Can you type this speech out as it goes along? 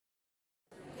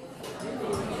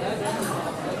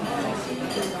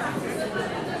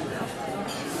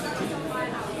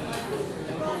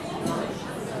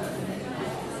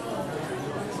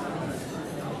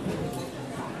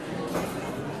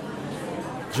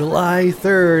July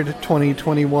 3rd,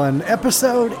 2021,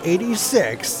 episode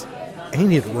 86.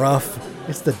 Ain't it rough?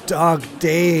 It's the dog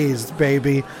days,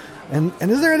 baby. And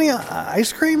is there any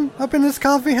ice cream up in this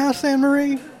coffee house, Anne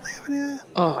Marie?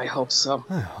 Oh, I hope so.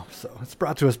 I hope so. It's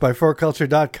brought to us by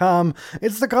 4culture.com.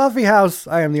 It's the coffee house.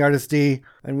 I am the artist D,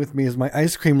 and with me is my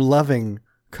ice cream loving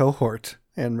cohort,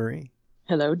 Anne Marie.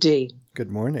 Hello, D. Good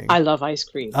morning. I love ice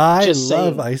cream. I Just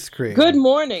love saying. ice cream. Good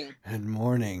morning. Good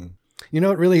morning. You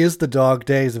know, it really is the dog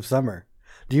days of summer.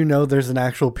 Do you know there's an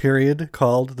actual period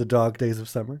called the dog days of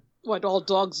summer? What, all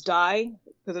dogs die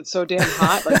because it's so damn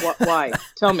hot? Like, what? Why?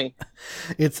 Tell me.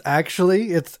 It's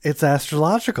actually, it's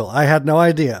astrological. I had no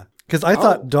idea. Because I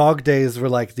thought dog days were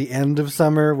like the end of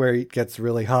summer where it gets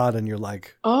really hot and you're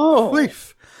like,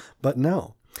 "Whiff." But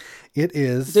no, it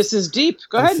is. This is deep.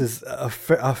 Go ahead. This is a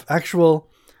actual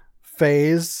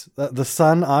phase. The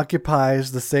sun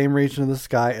occupies the same region of the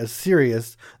sky as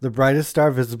Sirius, the brightest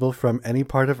star visible from any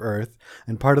part of Earth,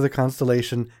 and part of the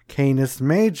constellation Canis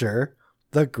Major,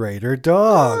 the greater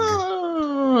dog.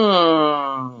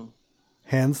 Oh.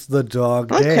 Hence the dog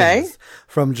days.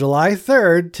 From July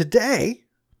 3rd, today,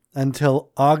 until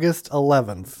August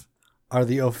 11th are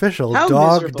the official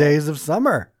dog days of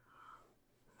summer.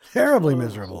 Terribly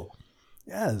miserable.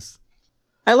 Yes.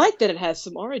 I like that it has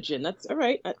some origin. That's all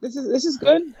right. This is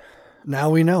good. Now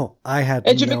we know. I had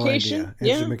no Edumacation,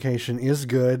 idea. Edumacation is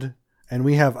good. And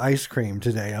we have ice cream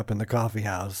today up in the coffee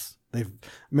house. They've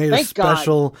made a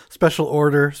special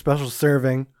order, special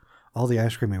serving. All the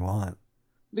ice cream we want.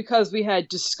 Because we had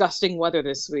disgusting weather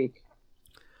this week.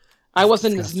 I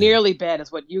wasn't as nearly bad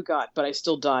as what you got, but I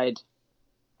still died.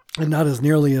 And not as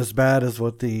nearly as bad as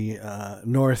what the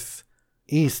Northwest,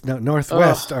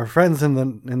 our friends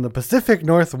in the Pacific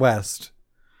Northwest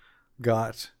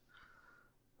got.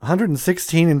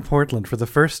 116 in Portland for the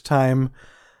first time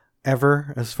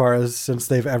ever, as far as since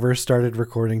they've ever started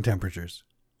recording temperatures.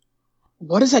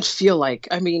 What does that feel like?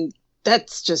 I mean,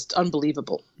 that's just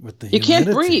unbelievable. With the humidity. You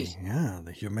can't breathe. Yeah,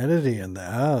 the humidity and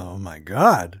oh my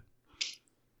God.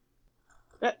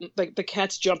 Like the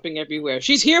cat's jumping everywhere.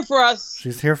 She's here for us.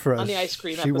 She's here for us on the ice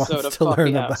cream she episode wants of to Coffee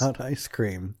learn House. About ice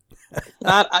cream.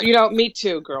 Me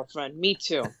too, girlfriend. Me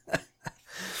too.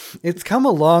 It's come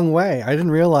a long way. I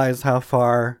didn't realize how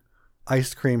far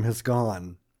ice cream has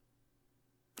gone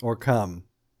or come.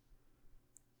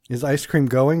 Is ice cream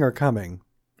going or coming?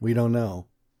 We don't know.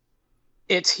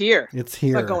 It's here. It's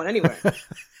here. It's not going anywhere.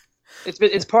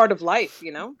 It's part of life,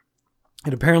 you know?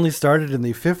 It apparently started in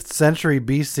the 5th century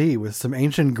BC with some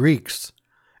ancient Greeks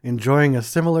enjoying a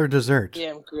similar dessert.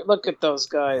 Yeah, look at those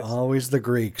guys. Always the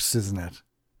Greeks, isn't it?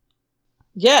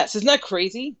 Yes, isn't that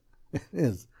crazy? It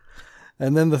is.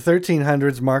 And then the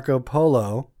 1300s, Marco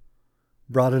Polo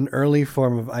brought an early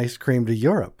form of ice cream to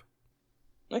Europe.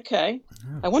 Okay.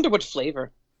 Yeah. I wonder what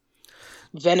flavor.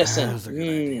 Venison. That's a good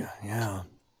idea, yeah.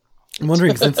 I'm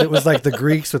wondering, since it was like the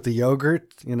Greeks with the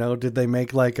yogurt, you know, did they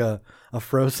make like a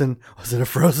frozen, was it a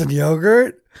frozen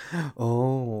yogurt?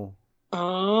 Oh,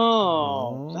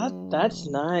 that's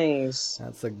nice.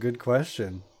 That's a good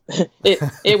question.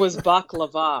 It was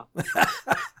baklava.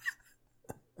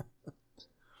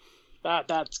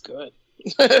 That's good.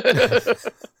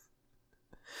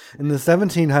 In the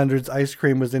 1700s, ice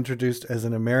cream was introduced as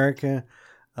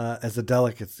as a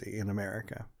delicacy in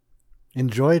America.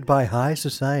 Enjoyed by high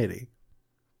society.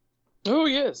 Oh,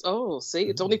 yes. Oh, see,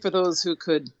 it's only for those who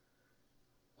could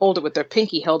hold it with their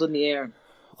pinky held in the air.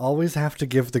 Always have to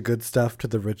give the good stuff to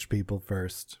the rich people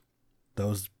first.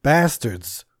 Those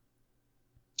bastards.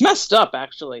 Messed up,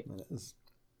 actually. Yes.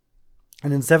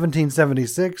 And in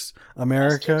 1776,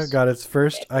 America got its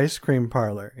first ice cream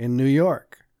parlor in New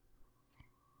York.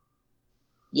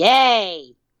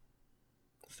 Yay!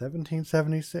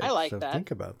 1776. I like that. Think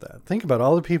about that. Think about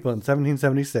all the people in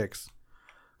 1776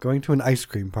 going to an ice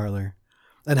cream parlor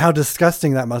and how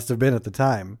disgusting that must have been at the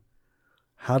time.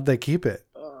 How'd they keep it?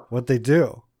 What'd they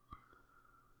do?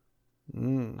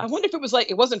 I wonder if it was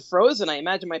like, it wasn't frozen. I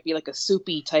imagine it might be like a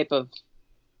soupy type of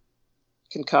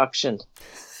concoction.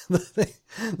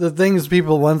 The things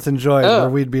people once enjoyed where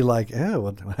we'd be like, "Oh,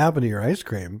 what happened to your ice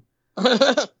cream?"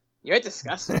 You're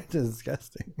disgusting.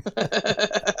 Disgusting.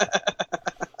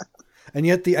 And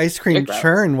yet the ice cream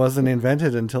churn wasn't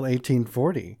invented until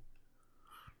 1840.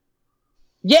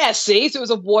 Yeah, see? So it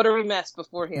was a watery mess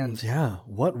beforehand. Yeah.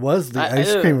 What was the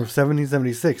ice cream of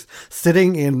 1776?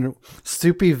 Sitting in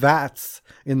soupy vats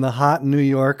in the hot New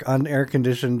York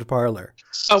unair-conditioned parlor.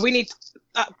 Oh,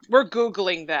 we're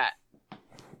Googling that.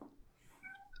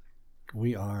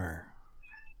 We are.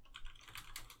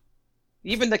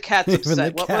 Even the cat's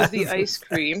upset. What was the ice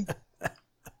cream?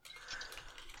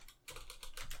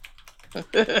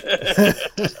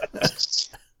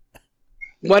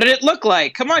 What did it look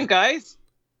like? Come on, guys.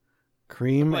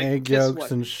 Cream, Like egg this yolks,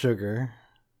 one. and sugar.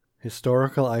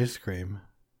 Historical ice cream.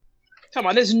 Come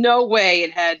on, there's no way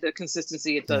it had the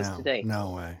consistency it does No, today.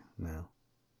 no way. No.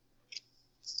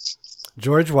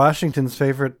 George Washington's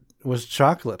favorite was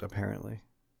chocolate, apparently.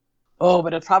 Oh,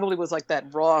 but it probably was like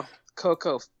that raw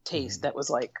cocoa taste that was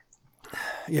like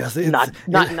Yes, not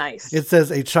nice. It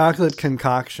says a chocolate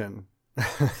concoction.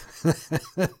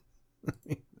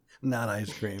 Not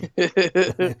ice cream.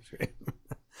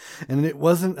 And it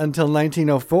wasn't until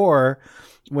 1904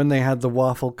 when they had the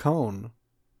waffle cone.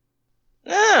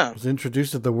 Yeah. It was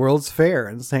introduced at the World's Fair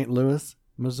in St. Louis,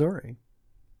 Missouri.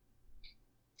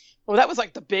 Well, that was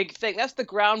like the big thing. That's the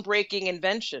groundbreaking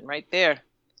invention right there.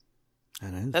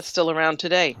 It is. That's still around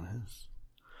today.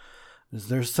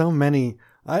 There's so many.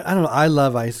 I don't know. I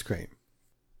love ice cream.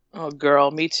 Oh,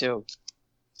 girl, me too.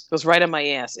 Goes right on my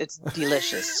ass. It's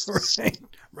delicious.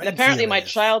 Right And apparently my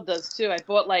child does too. I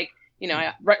bought like,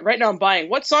 right now I'm buying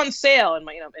what's on sale, and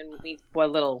and we bought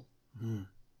a little,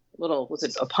 what's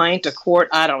it, a pint, a quart?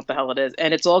 I don't know what the hell it is,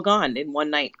 and it's all gone in one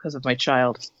night because of my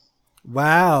child.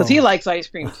 Wow. Because he likes ice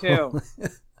cream too.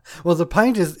 Well, the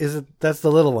pint that's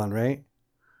the little one, right?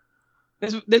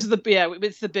 This is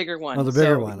it's the bigger one. Oh, the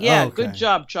bigger one. Yeah, Oh, okay. Good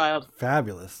job, child.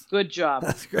 Fabulous. Good job.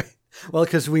 That's great. Well,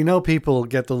 because we know people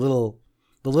get the little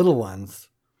ones,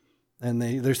 and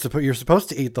you're supposed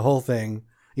to eat the whole thing,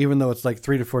 even though it's like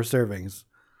 3 to 4 servings.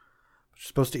 You're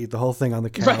supposed to eat the whole thing on the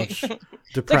couch. Right.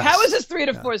 Depressed. Like, how is this 3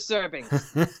 to 4 servings?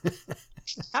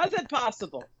 How's that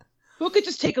possible? Who could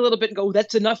just take a little bit and go,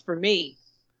 that's enough for me?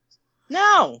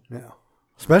 No. No.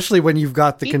 Especially when you've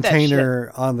got the Eat that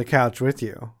container on the couch with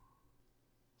you.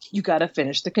 You got to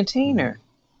finish the container.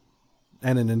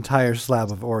 And an entire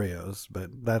slab of Oreos, but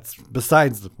that's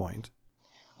besides the point.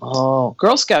 Oh,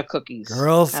 Girl Scout cookies.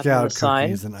 Girl Out on Scout the side.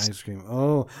 cookies and ice cream.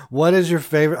 Oh, what is your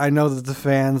favorite? I know that the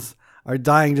fans are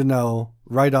dying to know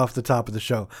right off the top of the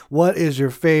show. What is your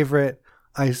favorite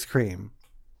ice cream?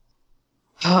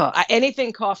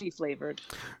 Anything coffee flavored.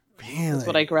 Really? That's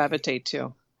what I gravitate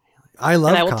to. I love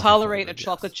And I will coffee tolerate flavored, a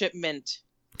chocolate chip mint.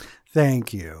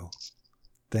 Thank you.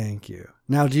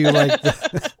 Now, do you like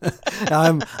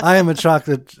I am a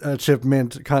chocolate chip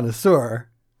mint connoisseur,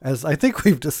 as I think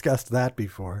we've discussed that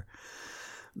before.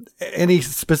 Any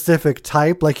specific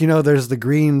type? Like, there's the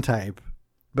green type,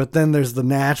 but then there's the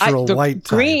natural white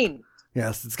type. Green.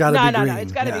 Yes, it's got to be green. No,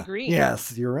 it's got to be green.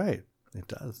 Yes, you're right. It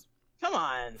does. Come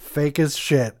on. Fake as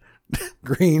shit.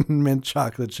 Green mint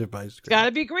chocolate chip ice It's cream. got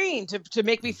to be green to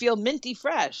make me feel minty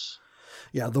fresh.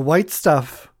 Yeah, the white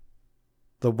stuff.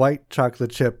 The white chocolate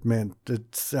chip mint,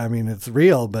 it's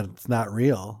real, but it's not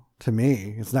real to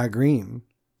me. It's not green.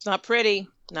 It's not pretty.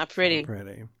 Not pretty.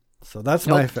 So that's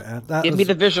Nope. my favorite. Give me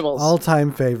the visuals.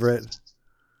 All-time favorite.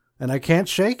 And I can't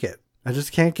shake it. I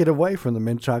just can't get away from the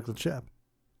mint chocolate chip.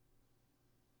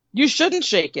 You shouldn't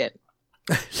shake it.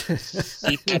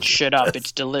 Eat that shit up.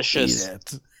 It's delicious. Eat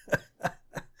it.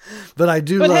 But I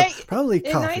do love probably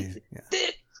coffee.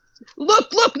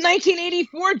 Look,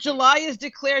 1984, July is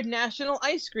declared National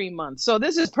Ice Cream Month. So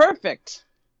this is perfect.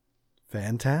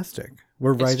 Fantastic.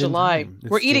 We're right July. in time.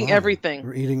 We're eating July. everything.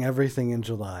 We're eating everything in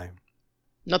July.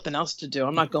 Nothing else to do.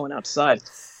 I'm not going outside.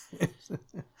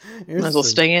 Here's Might as well the-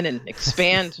 stay in and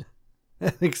expand.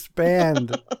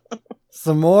 expand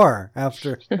some more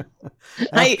after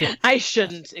I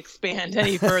shouldn't expand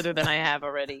any further than I have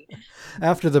already.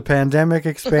 after the pandemic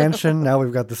expansion. Now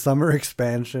we've got the summer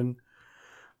expansion.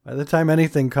 By the time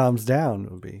anything calms down,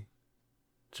 it'll be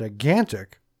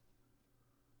gigantic.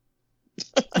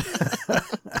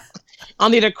 I'll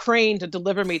need a crane to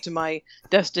deliver me to my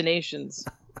destinations.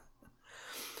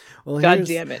 Well, God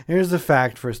damn it. Here's the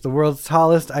fact first. The world's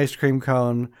tallest ice cream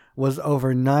cone was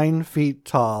over 9 feet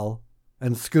tall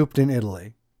and scooped in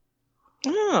Italy.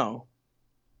 Oh.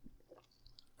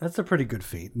 That's a pretty good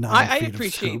feat. 9 I feet of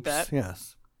appreciate scoops. that.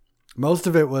 Yes. Most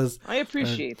of it was... I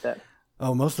appreciate that.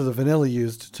 Oh, most of the vanilla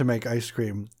used to make ice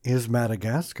cream is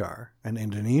Madagascar and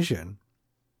Indonesian.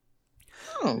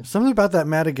 Oh. Something about that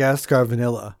Madagascar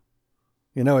vanilla.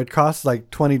 It costs like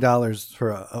 $20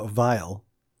 for a vial,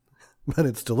 but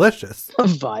it's delicious.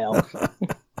 Vile.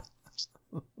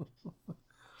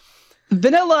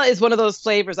 Vanilla is one of those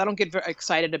flavors I don't get very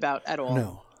excited about at all.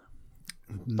 No.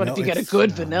 But if you get a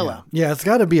good vanilla. Yeah, it's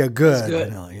got to be a good, good.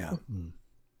 vanilla, yeah.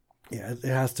 Yeah, it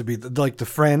has to be like the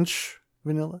French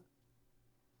vanilla.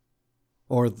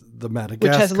 Or the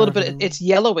Madagascar Which has a little bit, vanilla. it's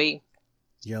yellowy.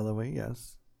 Yellowy,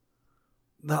 yes.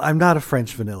 No, I'm not a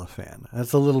French vanilla fan.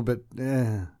 That's a little bit...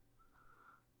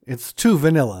 It's too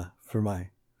vanilla for my...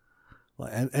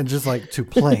 And just like too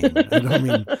plain. I don't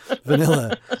mean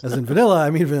vanilla as in vanilla. I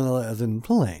mean vanilla as in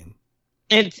plain.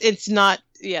 It's not.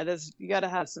 Yeah, there's you got to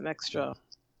have some extra.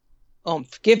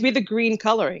 Give me the green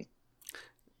coloring.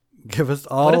 Give us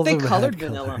all. What if they the colored bad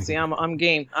vanilla? coloring. See, I'm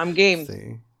game. I'm game.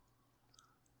 See.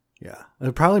 Yeah,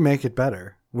 it'd probably make it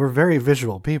better. We're very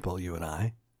visual people, you and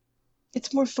I.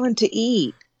 It's more fun to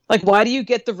eat. Like, why do you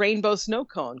get the rainbow snow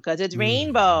cone? Because it's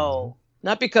rainbow.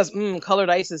 Not because colored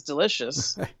ice is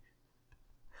delicious.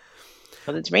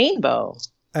 But it's rainbow.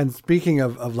 And speaking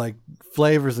of like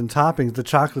flavors and toppings, the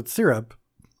chocolate syrup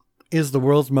is the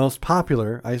world's most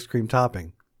popular ice cream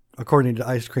topping, according to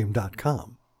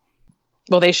icecream.com.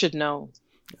 Well, they should know.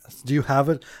 Yes. Do you have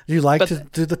it? Do you like to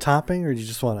do the topping, or do you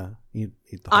just want to eat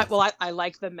the whole thing? I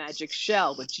like the magic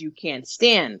shell, which you can't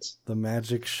stand. The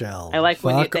magic shell. I like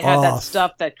when Fuck they have that off.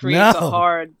 stuff that creates No. a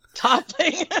hard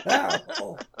topping.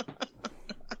 No.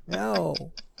 No.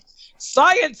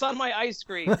 Science on my ice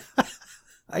cream.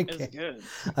 I It's can't. good.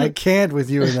 I can't with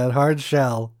you in that hard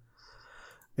shell.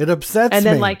 It upsets me. And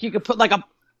then, like, you could put like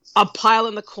a pile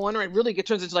in the corner. It really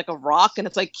turns into like a rock, and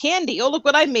it's like candy. Oh, look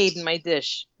what I made in my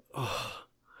dish. Oh,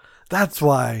 that's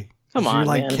why. Come 'Cause on, you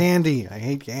like man. candy. I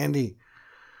hate candy.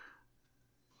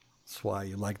 That's why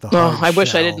you like the Oh, hard I wish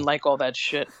I shell. didn't like all that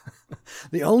shit.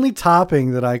 The only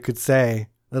topping that I could say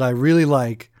that I really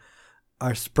like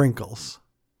are sprinkles.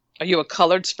 Are you a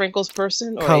colored sprinkles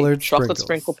person or Colored a chocolate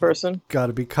sprinkles. sprinkle person? Got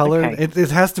to be colored. Okay. It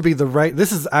has to be the right.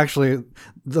 This is actually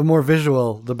the more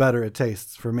visual, the better it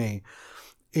tastes for me.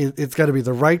 It's got to be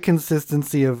the right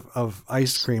consistency of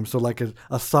ice cream. So like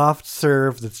a soft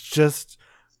serve that's just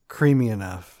creamy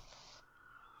enough.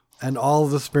 And all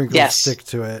of the sprinkles Yes. stick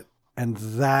to it. And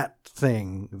that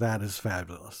is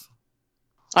fabulous.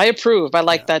 I approve. I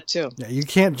like that too. Yeah, you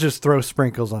can't just throw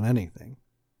sprinkles on anything.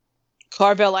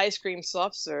 Carvel ice cream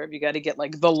soft serve. You got to get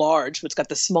like the large, which got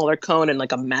the smaller cone and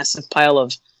like a massive pile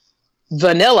of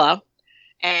vanilla.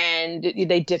 And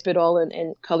they dip it all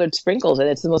in colored sprinkles. And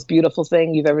it's the most beautiful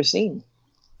thing you've ever seen.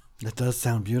 It does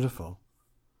sound beautiful.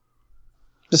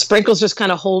 The sprinkles just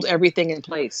kind of hold everything in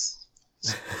place.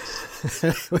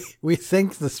 we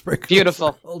think the sprinkles Beautiful.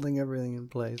 are holding everything in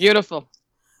place. Beautiful.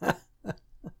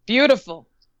 Beautiful.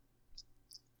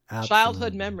 Absolutely.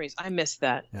 Childhood memories. I miss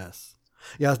that. Yes.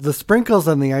 Yeah, the sprinkles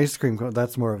on the ice cream,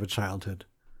 that's more of a childhood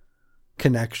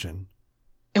connection.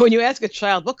 And when you ask a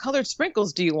child, what colored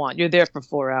sprinkles do you want? You're there for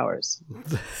 4 hours.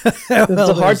 Well,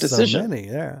 a hard there's decision. So many,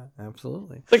 yeah,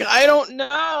 absolutely. It's like, I don't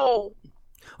know.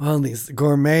 Well, these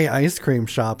gourmet ice cream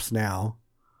shops now,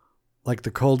 like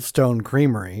the Cold Stone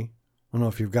Creamery. I don't know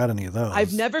if you've got any of those.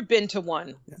 I've never been to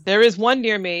one. There is one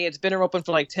near me. It's been open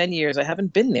for like 10 years. I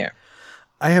haven't been there.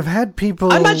 I have had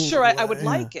people. I'm not sure I would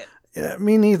like it. Yeah,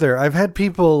 me neither. I've had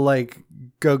people like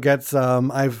go get some.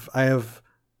 I have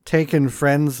taken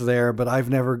friends there, but I've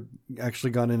never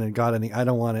actually gone in and got any. I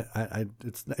don't want it.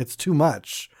 It's too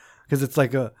much because it's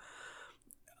like a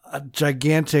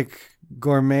gigantic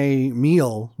gourmet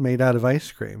meal made out of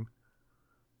ice cream.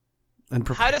 And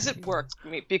How does it work?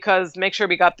 Because make sure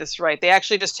we got this right. They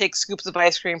actually just take scoops of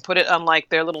ice cream, put it on like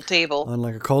their little table. on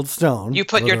like a Cold Stone? You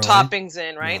put your literally. toppings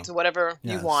in, right? Yeah. So whatever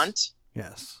you Yes. want.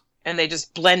 Yes. And they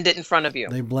just blend it in front of you.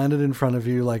 They blend it in front of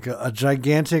you like a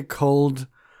gigantic cold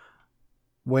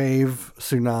wave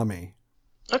tsunami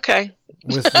Okay.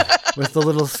 with with the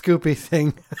little scoopy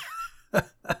thing.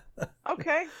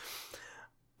 Okay.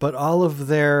 But all of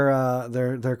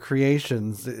their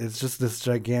creations, it's just this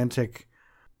gigantic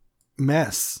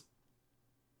mess.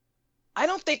 I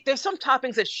don't think there's some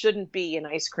toppings that shouldn't be in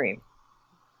ice cream,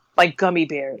 like gummy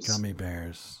bears. Gummy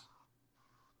bears.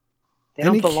 They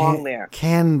don't Any belong there.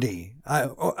 Candy.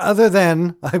 Other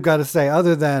than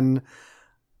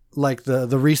like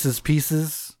the Reese's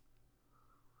Pieces,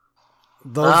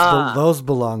 those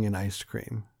belong in ice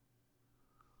cream.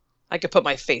 I could put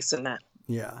my face in that.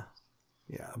 Yeah.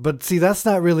 Yeah. But see, that's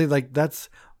not really like, that's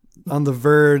on the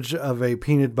verge of a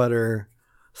peanut butter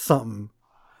something.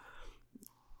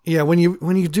 Yeah, when you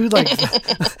do like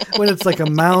when it's like a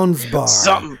Mounds bar,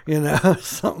 Something. you know,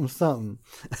 something,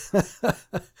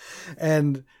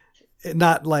 and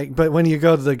not like, but when you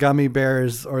go to the gummy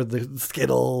bears or the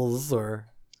Skittles or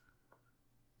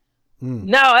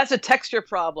No, that's a texture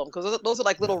problem because those are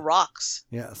like little rocks.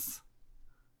 yes,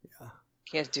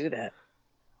 Can't do that.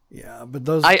 yeah, but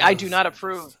those I do not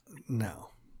approve. No,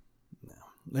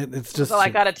 it's just So I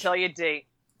got to tell you, D.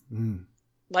 Mm.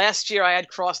 Last year I had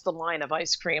crossed the line of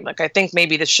ice cream. Like I think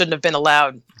maybe this shouldn't have been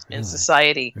allowed in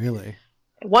society. Really?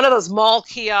 One of those mall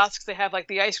kiosks, they have like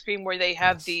the ice cream where they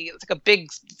have it's like a big.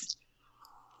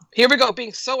 Here we go,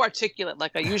 being so articulate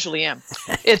like I usually am.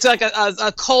 It's like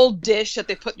a cold dish that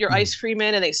they put your ice cream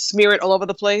in and they smear it all over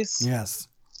the place. Yes.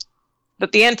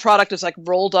 But the end product is like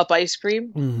rolled up ice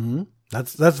cream. Mm-hmm.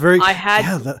 That's very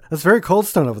that's very Cold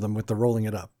Stone of them with the rolling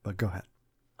it up. But go ahead.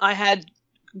 I had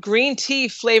green tea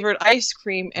flavored ice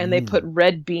cream, and they put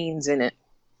red beans in it.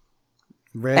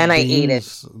 Red and beans, I ate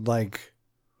it. Like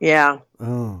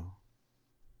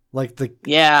like the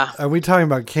Are we talking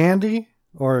about candy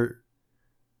or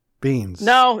beans?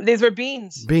 No, these were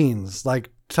beans. Beans, like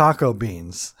taco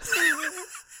beans.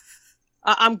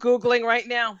 I'm Googling right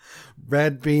now.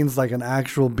 Red beans, like an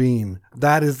actual bean.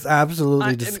 That is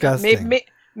absolutely disgusting.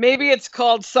 Maybe it's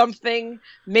called something.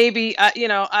 Maybe,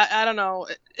 I don't know.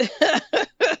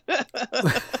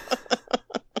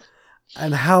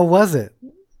 And how was it?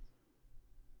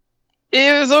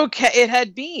 It was okay. It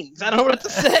had beans. I don't know what to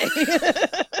say.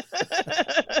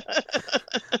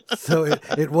 So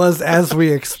it was as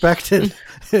we expected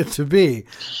it to be.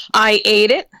 I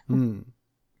ate it. And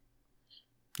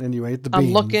you ate the beans.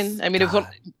 I'm looking. I mean,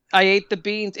 I ate the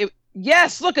beans.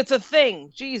 Yes, look, it's a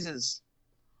thing. Jesus.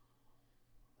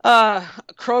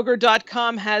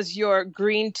 Kroger.com has your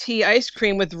green tea ice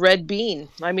cream with red bean.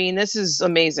 I mean, this is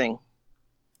amazing.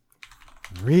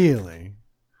 Really?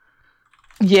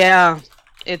 Yeah,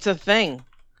 it's a thing.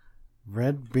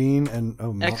 Red bean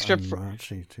and extra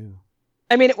mochi too.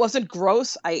 I mean, it wasn't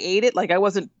gross. I ate it. Like, I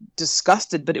wasn't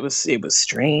disgusted, but it was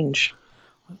strange.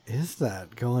 What is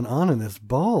that going on in this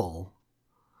bowl?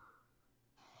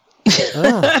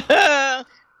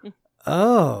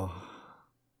 Oh.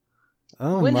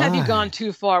 When have you gone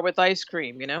too far with ice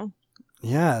cream,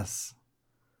 Yes.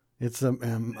 It's a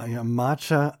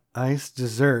matcha ice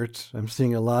dessert. I'm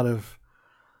seeing a lot of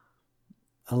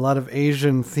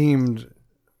Asian themed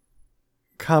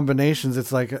combinations.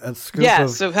 It's like a scoop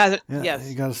so it has it. Yes.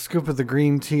 You got a scoop of the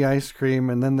green tea ice cream,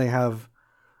 and then they have,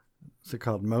 what's it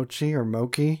called, mochi or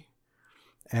mochi,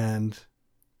 and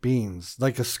beans,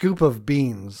 like a scoop of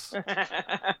beans.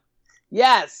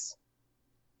 Yes.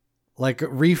 Like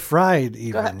refried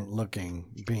even looking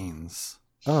beans.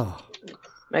 Oh.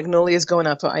 Magnolia's going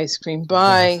out for ice cream.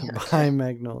 Bye. Bye,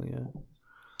 Magnolia.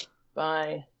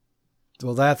 Bye.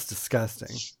 Well, that's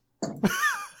disgusting.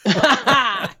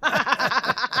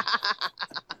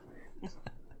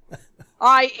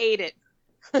 I ate it.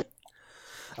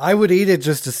 I would eat it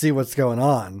just to see what's going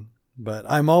on, but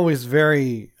I'm always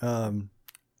very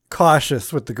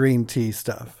cautious with the green tea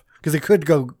stuff because it could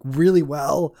go really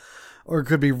well or it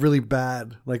could be really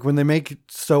bad. Like when they make it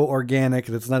so organic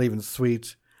and it's not even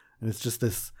sweet and it's just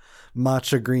this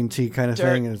matcha green tea kind of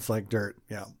thing and it's like dirt.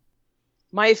 Yeah.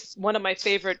 One of my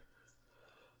favorite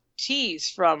teas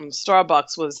from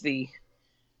Starbucks was the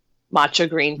matcha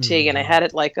green tea, and I had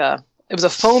it like it was a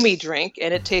foamy drink,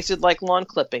 and it tasted like lawn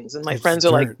clippings, and my friends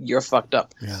are like, "You're fucked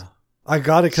up." Yeah, I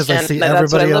got it because I see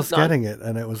everybody else getting it,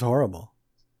 and it was horrible.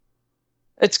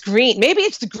 It's green. Maybe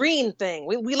it's the green thing.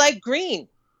 We like green.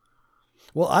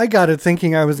 Well, I got it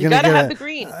thinking I was going to get the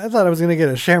green. I thought I was going to get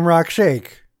a Shamrock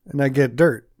Shake, and I get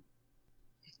dirt.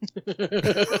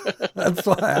 That's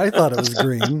why I thought it was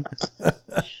green.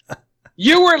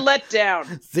 You were let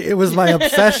down. See, it was my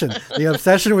obsession. The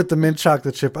obsession with the mint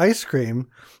chocolate chip ice cream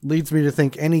leads me to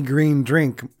think any green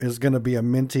drink is going to be a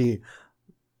minty,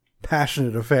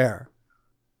 passionate affair.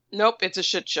 Nope, it's a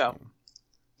shit show.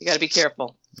 You got to be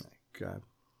careful. God.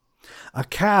 A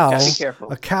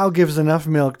cow gives enough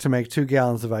milk to make 2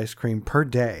 gallons of ice cream per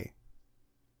day.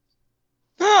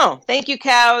 Oh, thank you,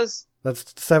 cows.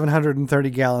 That's 730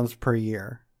 gallons per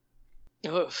year.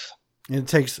 Oof. It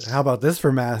takes, how about this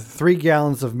for math, 3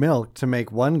 gallons of milk to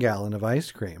make 1 gallon of ice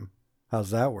cream. How's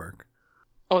that work?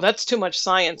 Oh, that's too much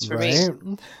science for me.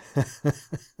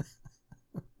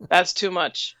 That's too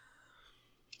much.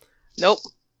 Nope.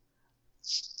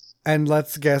 And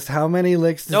let's guess, how many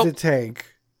licks does it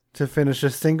take to finish a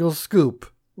single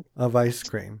scoop of ice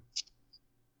cream?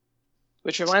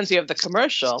 Which reminds me of the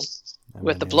commercial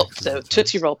with the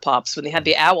Tootsie Roll Pops when they had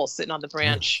the owl sitting on the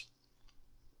branch.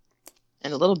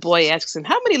 And the little boy asks him,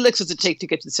 how many licks does it take to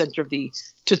get to the center of the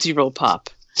Tootsie Roll Pop?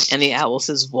 And the owl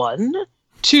says, 1,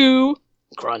 2,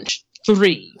 crunch,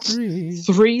 3.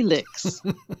 3 licks.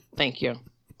 Thank you.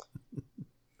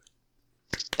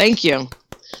 Thank you.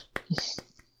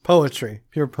 Poetry.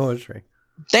 Pure poetry.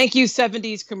 Thank you,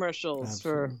 70s commercials,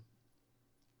 for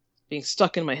being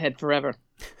stuck in my head forever.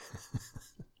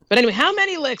 But anyway, how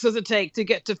many licks does it take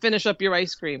to finish up your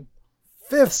ice cream?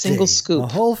 50. A single scoop. A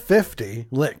whole 50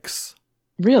 licks.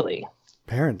 Really?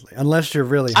 Apparently. Unless you're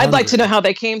really hungry. I'd like to know how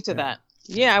they came to that.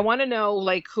 Yeah, I want to know,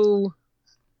 like, who...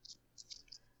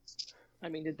 I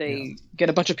mean, did they get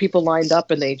a bunch of people lined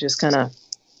up and they just kind of...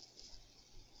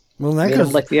 Well, that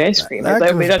goes... like the ice cream. Back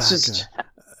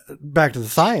to the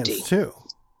science, too.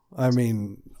 I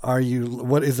mean,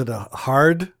 what is it, a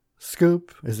hard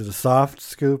scoop? Is it a soft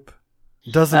scoop?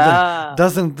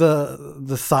 Doesn't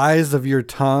the size of your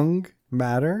tongue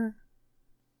matter?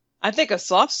 I think a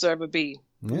soft serve would be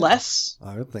less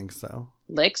I would think so.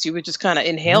 licks. You would just kind of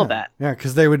inhale that. Yeah,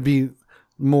 because they would be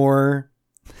more.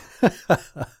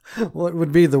 What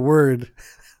would be the word?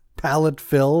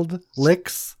 Palate-filled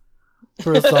licks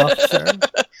for a soft serve.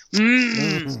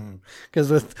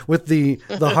 Because with the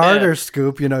harder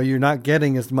scoop, you're not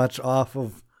getting as much off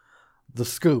of the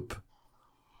scoop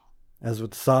as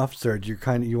with soft serve.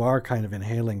 You are kind of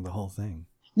inhaling the whole thing.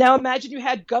 Now imagine you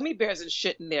had gummy bears and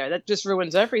shit in there. That just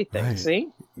ruins everything. Right. See?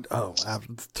 Oh,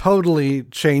 totally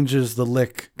changes the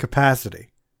lick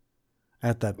capacity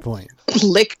at that point.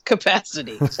 Lick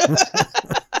capacity.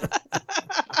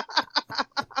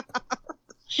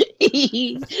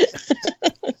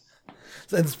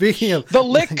 And speaking of the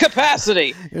lick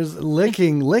capacity, here's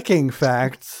licking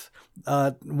facts.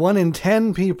 1 in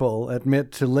 10 people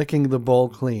admit to licking the bowl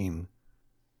clean.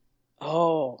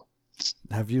 Oh.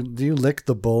 Do you lick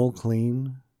the bowl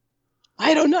clean?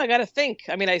 I don't know. I got to think.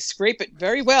 I mean, I scrape it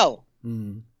very well.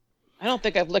 I don't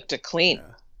think I've licked it clean.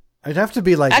 Yeah. I'd have to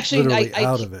be literally I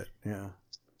out of it. Yeah.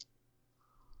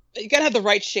 You got to have the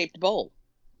right shaped bowl.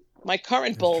 My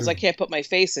current bowls, true. I can't put my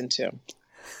face into.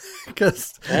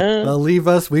 Because believe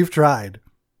us, we've tried.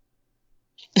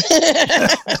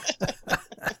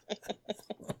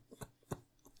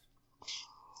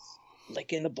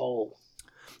 Licking the bowl.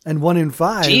 And 1 in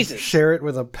 5 Jesus. share it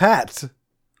with a pet.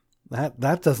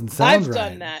 That doesn't sound right. I've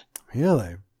done that.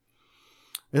 Really?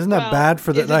 Isn't that bad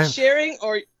for the... Is it sharing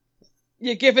or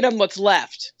you're giving them what's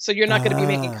left? So you're not going to be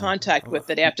making contact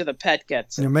with it after the pet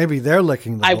gets it. Maybe they're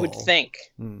licking the bowl. I would think.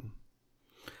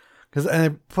 Because I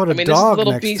put a this dog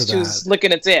little next beast to who's that.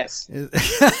 licking its ass.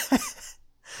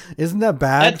 Isn't that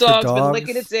bad That for dog's dogs? been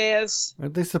licking its ass.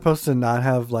 Aren't they supposed to not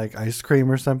have ice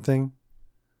cream or something?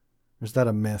 Or is that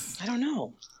a myth? I don't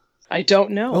know. I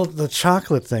don't know. Well, the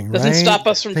chocolate thing, Doesn't right? stop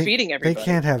us from feeding everybody. They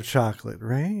can't have chocolate,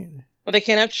 right? Well, they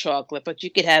can't have chocolate, but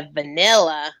you could have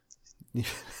vanilla. You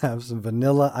have some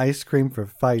vanilla ice cream for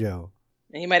Fido.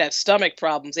 And you might have stomach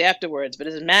problems afterwards, but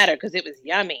it doesn't matter because it was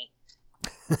yummy.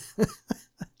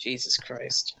 Jesus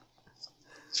Christ.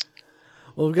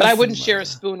 Well, but I wouldn't share a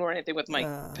spoon or anything with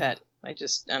my pet. I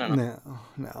don't know.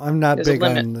 No, I'm not There's a big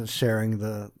limit. on sharing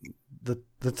the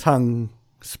tongue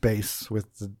space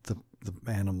with the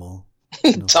animal.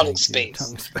 No, Tongue thank you. space.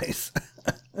 Tongue space.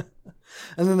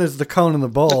 And then there's the cone in the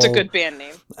bowl. That's a good band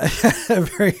name.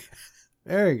 Very,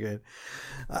 very good.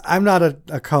 I'm not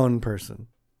a cone person.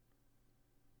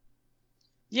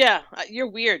 Yeah, you're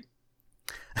weird.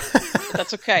 But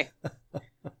that's okay.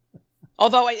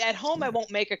 Although at home I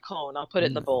won't make a cone. I'll put it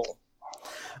in the bowl.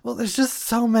 Well, there's just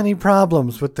so many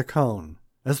problems with the cone,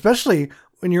 especially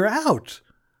when you're out.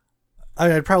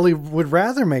 I probably would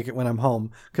rather make it when I'm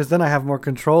home because then I have more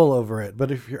control over it. But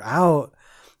if you're out,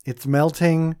 it's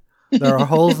melting. There are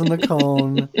holes in the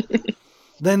cone.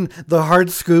 Then the hard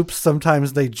scoops,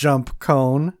 sometimes they jump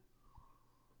cone.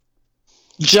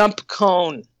 Jump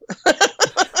cone.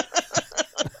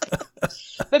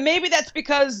 But maybe that's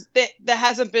because that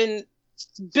hasn't been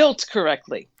built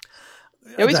correctly.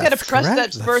 You always got to press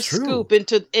that first scoop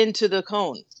into the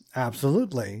cone.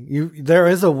 Absolutely. There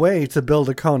is a way to build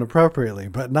a cone appropriately,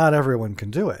 but not everyone can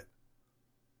do it.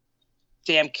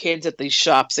 Damn kids at these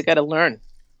shops, they got to learn.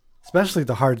 Especially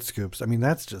the hard scoops. I mean,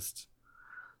 that's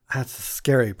a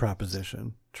scary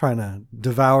proposition. Trying to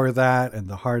devour that and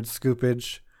the hard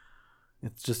scoopage.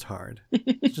 It's just hard.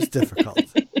 It's just difficult.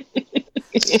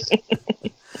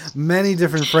 Many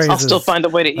different phrases. I'll still find a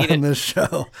way to eat it on this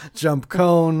show. Jump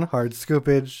cone, hard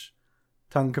scoopage,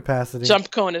 tongue capacity.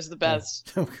 Jump cone is the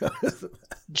best. Yeah, jump cone is the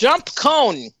best. Jump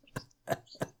cone.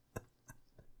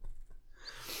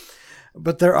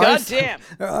 But there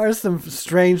are some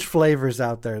strange flavors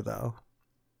out there, though.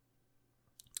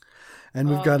 And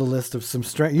we've got a list of some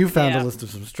strange... You found a list of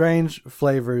some strange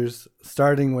flavors,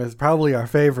 starting with probably our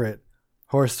favorite,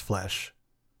 horse flesh.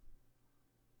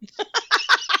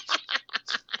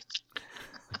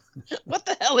 What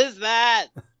the hell is that?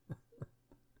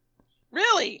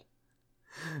 Really?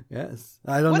 Yes.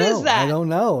 I don't know. What is that? I don't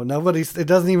know. It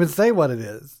doesn't even say what it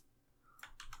is.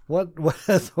 What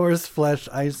does horse flesh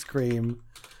ice cream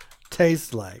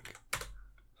taste like?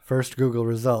 First Google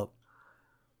result.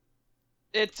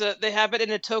 They have it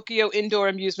in a Tokyo indoor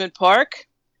amusement park.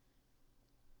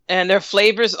 And their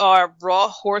flavors are raw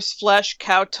horse flesh,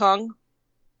 cow tongue,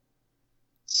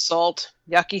 salt,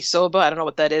 yakisoba, I don't know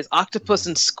what that is, octopus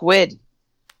and squid.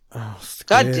 Oh, squid.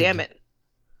 God damn it.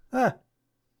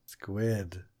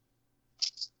 Squid.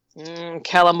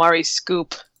 Calamari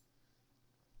scoop.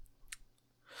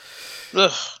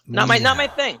 Ugh, not my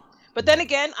thing. But then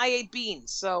again, I ate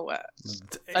beans, so I should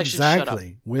shut up.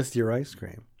 Exactly, with your ice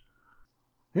cream.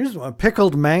 Here's one,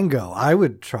 pickled mango. I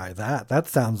would try that. That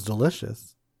sounds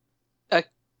delicious. A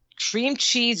cream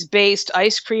cheese based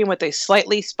ice cream with a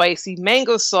slightly spicy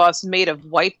mango sauce made of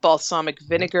white balsamic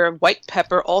vinegar, white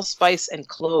pepper, allspice, and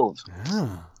clove.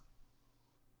 Ah,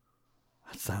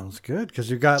 that sounds good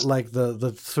because you got like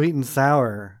the sweet and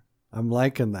sour. I'm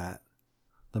liking that.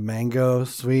 The mango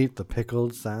sweet, the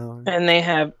pickled sour. And they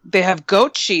have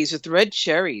goat cheese with red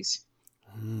cherries.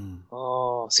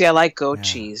 Oh, see, I like goat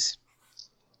cheese.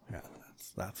 Yeah,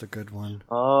 that's a good one.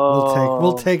 Oh,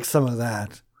 We'll take some of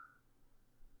that.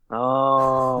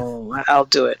 Oh, I'll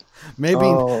do it. Maybe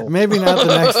not the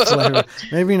next flavor.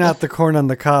 Maybe not the corn on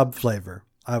the cob flavor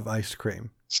of ice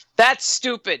cream. That's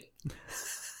stupid.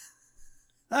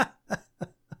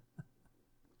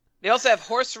 They also have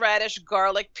horseradish,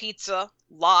 garlic, pizza,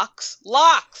 lox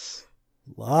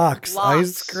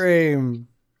ice cream.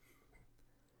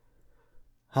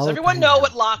 Does everyone know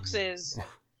what lox is?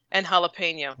 And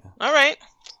jalapeno. All right.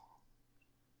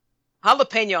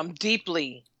 Jalapeno, I'm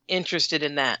deeply interested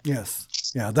in that.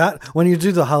 Yes. Yeah, that when you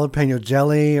do the jalapeno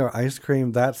jelly or ice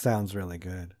cream, that sounds really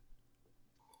good.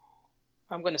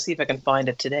 I'm going to see if I can find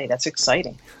it today. That's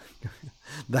exciting.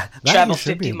 that Travel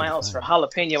 50 miles for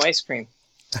jalapeno ice cream.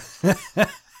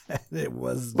 It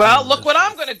was. Well, look what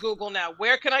I'm going to Google now.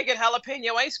 Where can I get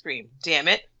jalapeno ice cream? Damn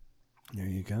it. There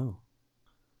you go.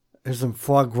 There's some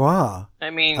foie gras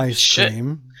ice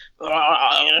cream.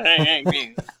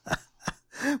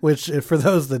 Which, for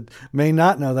those that may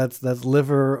not know, that's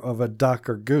liver of a duck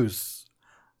or goose.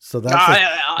 So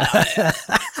that's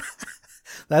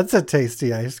that's a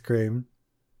tasty ice cream.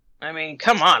 I mean,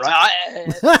 come on.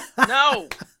 No.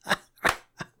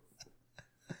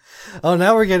 Oh,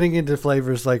 now we're getting into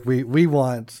flavors like we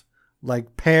want,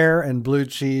 like pear and blue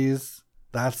cheese.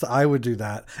 I would do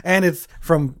that. And it's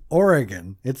from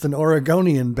Oregon. It's an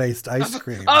Oregonian-based ice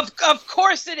cream. Of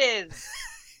course it is.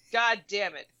 God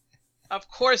damn it. Of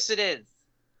course it is.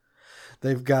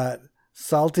 They've got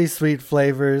salty sweet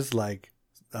flavors like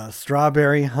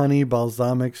strawberry, honey,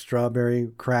 balsamic,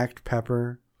 strawberry, cracked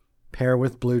pepper, pear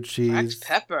with blue cheese. Cracked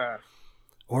pepper.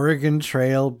 Oregon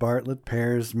Trail Bartlett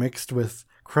pears mixed with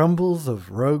crumbles of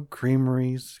Rogue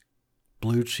Creamery's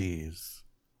blue cheese.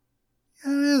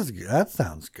 Yeah, it is good. That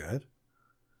sounds good.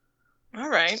 All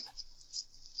right.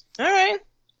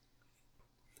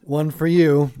 One for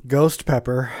you, ghost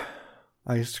pepper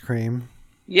ice cream.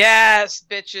 Yes,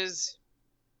 bitches.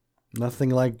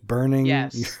 Nothing like burning your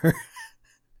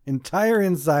entire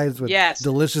insides with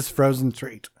delicious frozen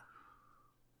treat.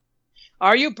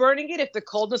 Are you burning it if the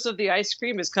coldness of the ice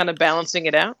cream is kind of balancing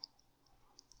it out?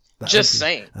 Just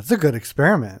saying. That's a good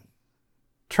experiment.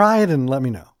 Try it and let me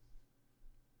know.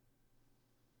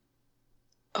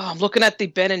 Oh, I'm looking at the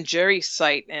Ben & Jerry's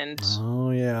site, and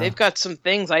they've got some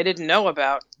things I didn't know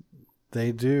about.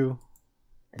 They do.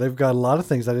 They've got a lot of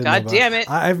things I didn't know about. God damn it.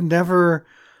 I've never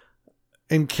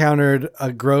encountered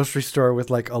a grocery store with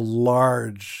like a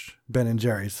large Ben &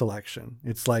 Jerry's selection.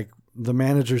 It's like the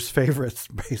manager's favorites,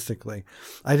 basically.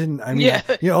 You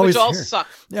always which all hear, suck.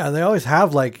 Yeah, they always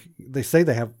have they say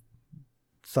they have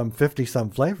some 50-some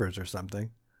flavors or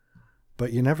something,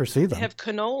 but you never see them. They have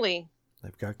cannoli.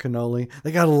 They've got cannoli.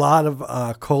 They got a lot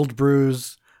of cold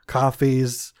brews,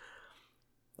 coffees.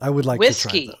 I would like to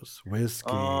try those.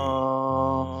 Whiskey. Oh.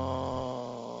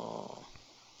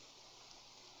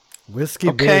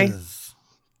 Whiskey Biz.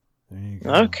 There you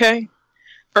go. Okay.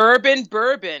 Urban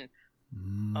bourbon.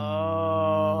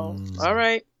 Oh. All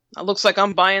right. It looks like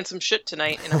I'm buying some shit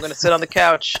tonight, and I'm going to sit on the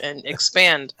couch and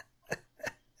expand.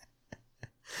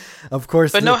 Of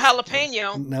course. But no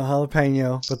jalapeno. No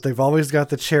jalapeno, but they've always got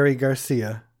the Cherry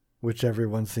Garcia, which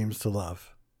everyone seems to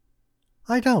love.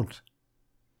 I don't.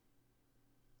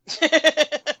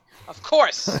 Of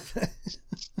course.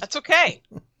 That's okay.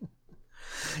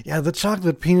 Yeah, the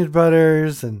chocolate peanut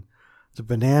butters and the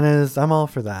bananas, I'm all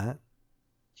for that.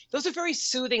 Those are very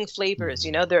soothing flavors,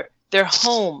 you know. They're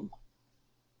home.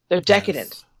 They're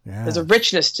decadent. Yes. There's a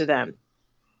richness to them.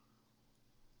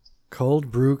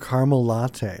 Cold brew caramel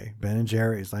latte, Ben &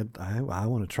 Jerry's. I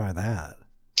want to try that.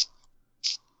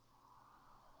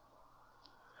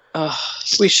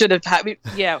 We should have had.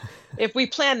 If we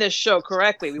planned this show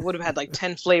correctly, we would have had like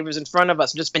 10 flavors in front of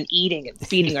us and just been eating and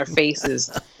feeding our faces,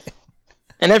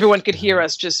 and everyone could hear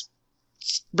us just.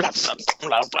 Blah, blah,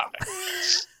 blah,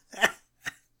 blah.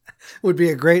 Would be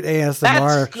a great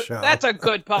ASMR show. That's a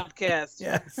good podcast.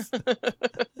 Yes.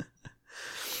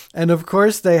 And of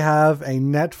course, they have a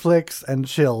Netflix and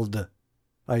chilled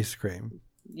ice cream.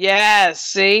 Yes.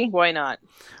 See, why not?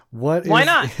 Why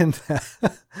not?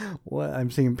 What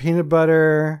I'm seeing peanut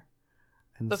butter,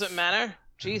 Doesn't matter.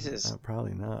 Jesus.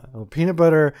 Probably not. Oh, peanut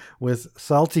butter with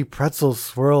salty pretzel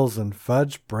swirls and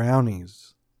fudge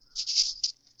brownies.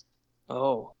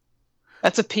 Oh,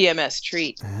 that's a PMS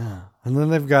treat. Yeah. And then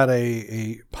they've got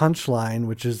a Punchline,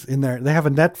 which is in there. They have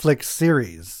a Netflix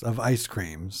series of ice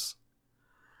creams.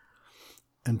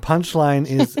 And Punchline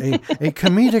is a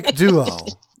comedic duo.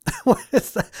 What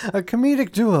is that? A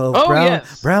comedic duo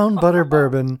of brown butter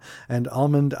bourbon and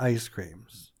almond ice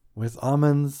creams with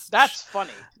almonds. That's funny.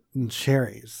 And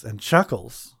cherries and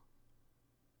chuckles.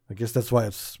 I guess that's why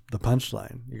it's the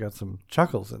Punchline. You got some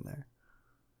chuckles in there.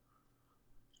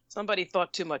 Somebody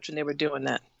thought too much when they were doing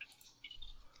that.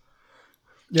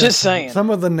 Yeah, just saying. Some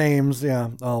of the names,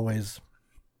 always.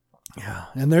 Yeah,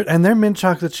 and their mint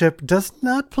chocolate chip does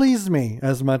not please me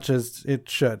as much as it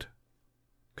should,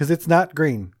 because it's not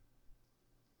green.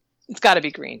 It's got to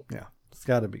be green. Yeah, it's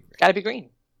got to be green. Got to be green.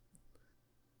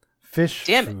 Fish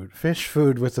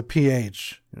food with a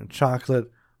pH. Chocolate,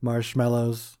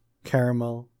 marshmallows,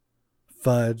 caramel,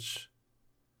 fudge.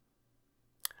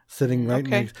 Sitting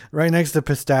right next to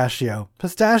pistachio.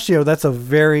 Pistachio, that's a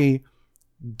very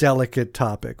delicate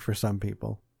topic for some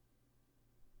people.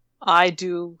 I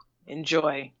do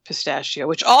enjoy pistachio,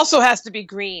 which also has to be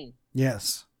green.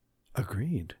 Yes,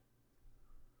 agreed.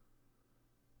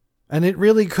 And it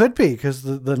really could be, because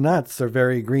the nuts are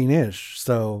very greenish,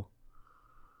 so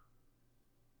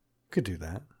could do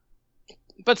that.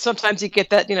 But sometimes you get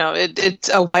that, it's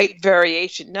a white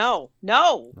variation. No.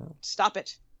 Stop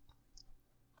it.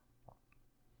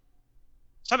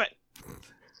 Stop it.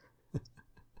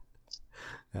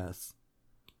 Yes.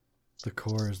 The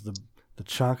cores, the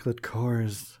chocolate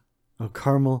cores. Oh,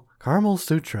 caramel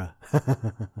sutra.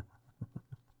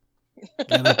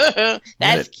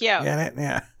 That's cute. Get it?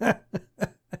 Yeah.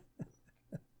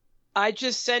 I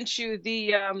just sent you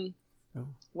the,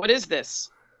 what is this?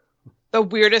 The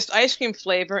weirdest ice cream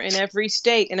flavor in every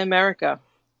state in America.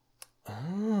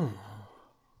 Oh.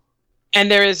 And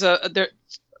there is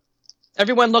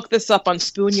everyone look this up on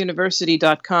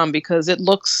spoonuniversity.com because it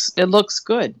looks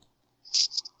good.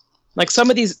 Like some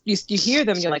of these, you hear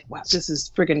them, you're like, wow, this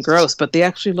is friggin' gross, but they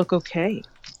actually look okay.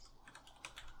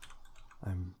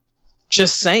 I'm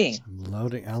just saying. I'm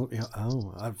loading.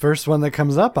 First one that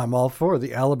comes up, I'm all for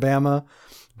the Alabama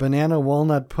banana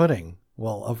walnut pudding.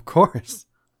 Well, of course,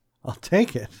 I'll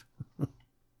take it.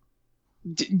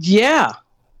 Yeah.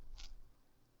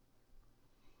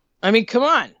 I mean, come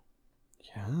on.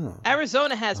 Yeah.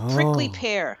 Arizona has prickly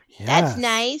pear. Yes. That's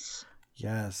nice.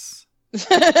 Yes.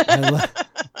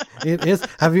 It is.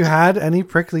 Have you had any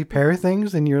prickly pear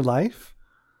things in your life?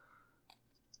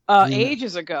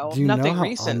 Ages ago. Do you Nothing know how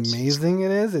recent. Amazing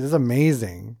it is? It is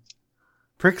amazing.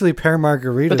 Prickly pear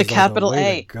margaritas. With the capital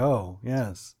A. To go.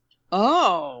 Yes.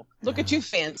 Oh, look at you,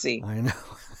 fancy. I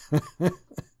know.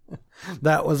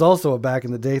 That was also a back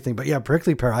in the day thing. But yeah,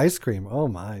 prickly pear ice cream. Oh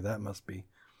my, that must be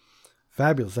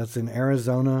fabulous. That's in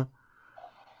Arizona.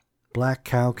 Black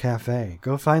Cow Cafe.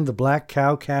 Go find the Black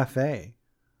Cow Cafe.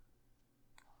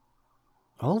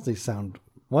 All of these sound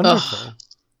wonderful. Ugh.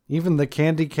 Even the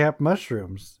candy cap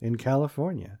mushrooms in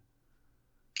California.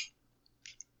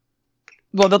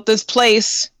 Well, this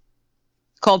place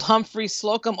called Humphrey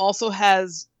Slocum also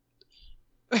has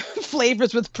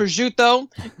flavors with prosciutto,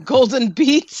 golden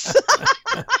beets.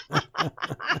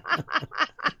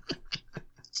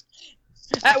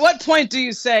 At what point do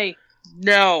you say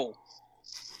no?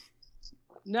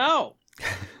 No.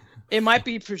 It might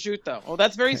be prosciutto. Oh,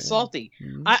 that's very salty.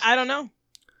 I don't know.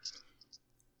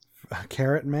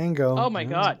 Carrot mango. Oh my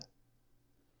God.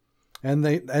 And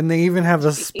they even have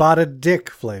the spotted dick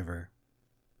flavor.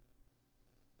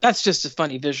 That's just a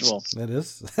funny visual. It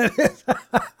is.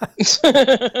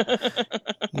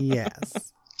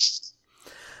 Yes.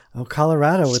 Oh,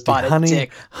 Colorado with spotted the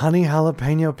honey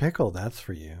jalapeno pickle. That's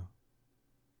for you.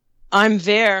 I'm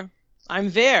there.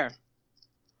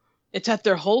 It's at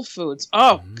their Whole Foods.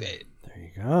 Oh, good. There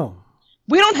you go.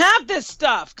 We don't have this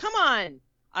stuff. Come on.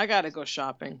 I got to go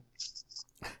shopping.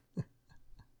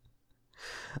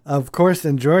 Of course,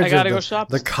 in Georgia, I gotta go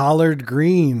shopping. The collard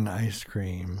green ice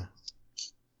cream.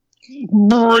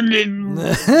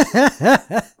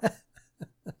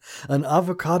 An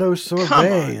avocado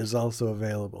sorbet is also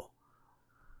available.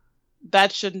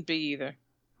 That shouldn't be either.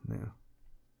 Yeah.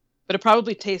 But it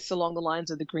probably tastes along the lines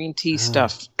of the green tea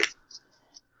stuff.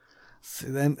 See,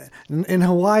 then in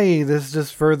Hawaii, this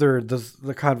just furthered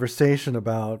the conversation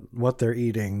about what they're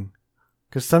eating.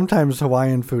 Because sometimes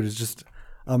Hawaiian food is just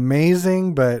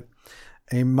amazing, but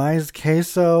a mais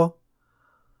queso,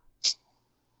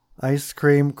 ice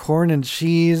cream, corn and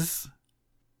cheese,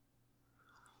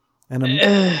 And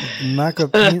a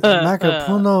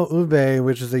Makapuno ube,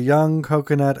 which is a young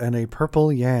coconut, and a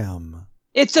purple yam.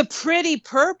 It's a pretty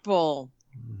purple.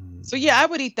 So yeah, I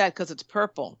would eat that because it's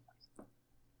purple.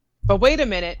 But wait a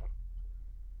minute.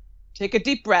 Take a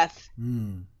deep breath.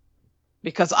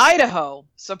 Because Idaho,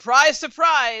 surprise,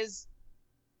 surprise,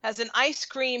 has an ice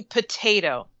cream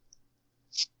potato.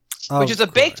 Which is a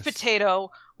baked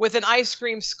potato with an ice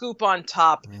cream scoop on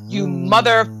top. You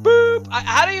mother boop.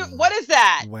 What is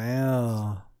that?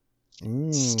 Wow.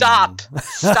 Stop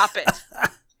it.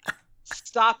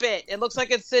 Stop it. It looks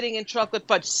like it's sitting in chocolate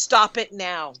fudge. Stop it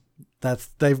now.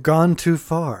 They've gone too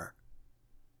far.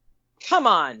 Come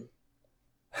on.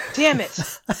 Damn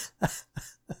it.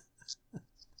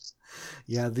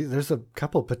 Yeah, there's a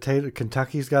couple potato.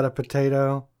 Kentucky's got a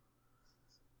potato.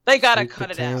 They gotta cut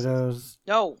potatoes.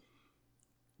 it out.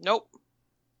 Nope.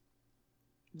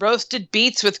 Roasted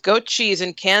beets with goat cheese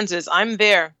in Kansas. I'm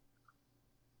there.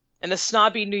 And the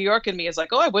snobby New York in me is like,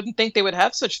 oh, I wouldn't think they would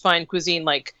have such fine cuisine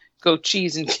like goat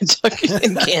cheese in Kentucky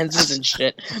and Kansas and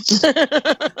shit.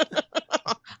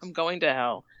 I'm going to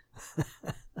hell.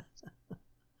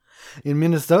 In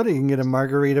Minnesota, you can get a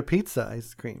margarita pizza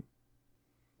ice cream.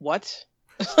 What?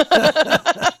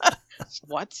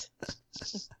 What?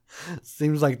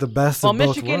 Seems like the best well, of both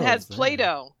Michigan worlds, has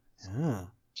Play-Doh. Yeah.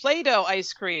 Play-Doh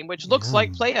ice cream, which looks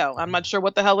like Play-Doh. I'm not sure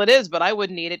what the hell it is, but I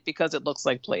wouldn't eat it because it looks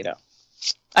like Play-Doh.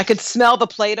 I could smell the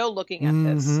Play-Doh looking at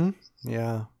this.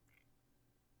 Yeah.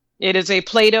 It is a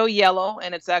Play-Doh yellow,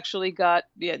 and it's actually got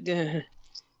the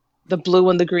blue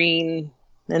and the green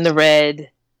and the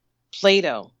red.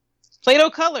 Play-Doh.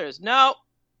 Play-Doh colors. No,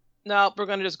 we're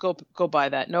going to just go by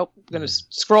that. Nope. We're going to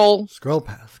scroll. Scroll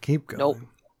past. Keep going.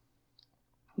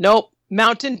 Nope.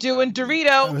 Mountain Dew and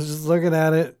Dorito. I was just looking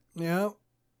at it. Yep.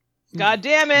 God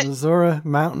damn it. Missouri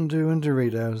Mountain Dew and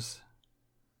Doritos.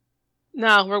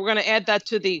 No, we're going to add that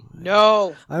to the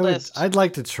list. I'd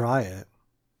like to try it.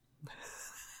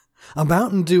 A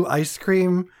Mountain Dew ice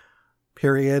cream,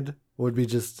 period, would be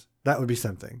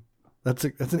something. That's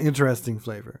an interesting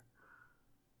flavor.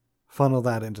 Funnel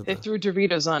that into They threw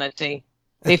Doritos on it.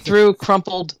 They threw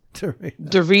crumpled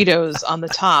Doritos on the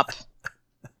top.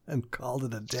 And called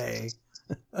it a day.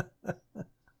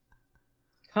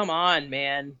 Come on,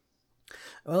 man.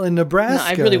 Well, in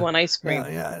Nebraska... No, I really want ice cream.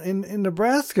 Yeah. In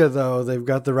Nebraska, though, they've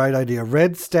got the right idea.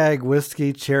 Red Stag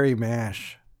Whiskey Cherry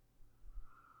Mash.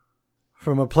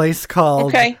 From a place called...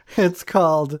 Okay. It's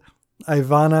called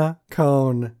Ivana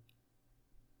Cone.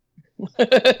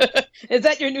 Is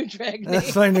that your new drag name?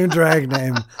 That's my new drag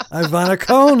name. Ivana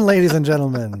Cone, ladies and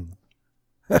gentlemen.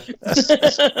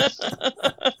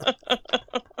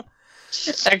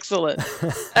 Excellent.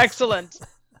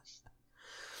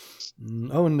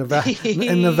 Oh, in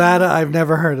Nevada, I've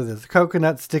never heard of this.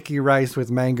 Coconut sticky rice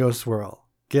with mango swirl.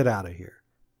 Get out of here.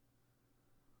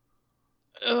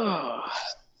 Ugh.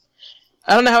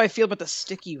 I don't know how I feel about the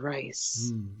sticky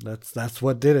rice. That's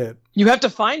what did it. You have to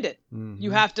find it. Mm-hmm.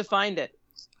 You have to find it.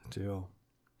 I do.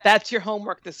 That's your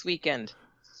homework this weekend.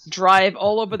 Drive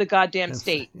all over the goddamn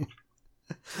state.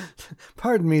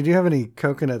 Pardon me, do you have any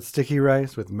coconut sticky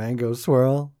rice with mango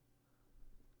swirl?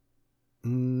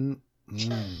 No,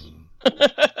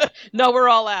 we're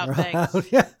all out,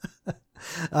 thanks. Yeah.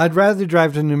 I'd rather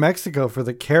drive to New Mexico for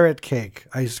the carrot cake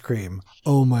ice cream.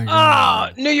 Oh my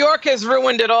God. Oh, New York has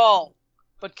ruined it all.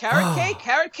 But carrot cake?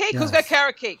 Yes. Who's got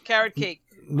carrot cake? Carrot cake.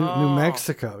 New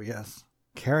Mexico, yes.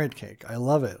 Carrot cake. I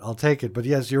love it. I'll take it. But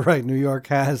yes, you're right. New York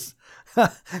has...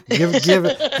 give it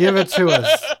to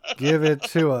us. Give it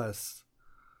to us.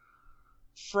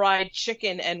 Fried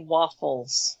chicken and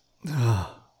waffles.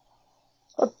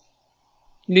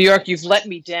 New York, you've let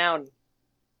me down.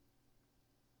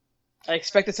 I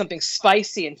expected something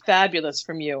spicy and fabulous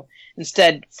from you.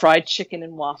 Instead, fried chicken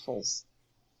and waffles.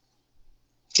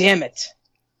 Damn it.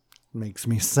 Makes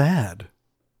me sad.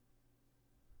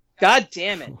 God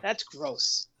damn it. That's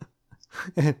gross.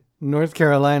 North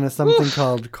Carolina, something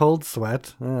called cold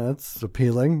sweat. That's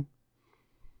appealing.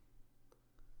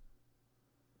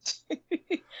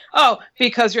 Oh,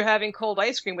 because you're having cold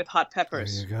ice cream with hot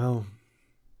peppers. There you go.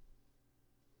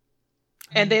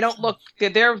 And they don't look...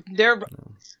 They're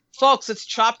folks, it's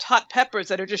chopped hot peppers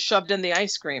that are just shoved in the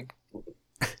ice cream.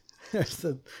 There's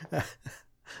a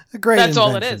great That's invention.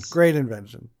 all it is. Great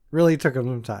invention. Really took them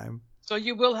some time. So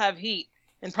you will have heat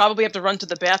and probably have to run to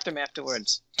the bathroom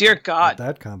afterwards. Dear God.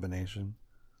 That combination.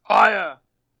 Fire.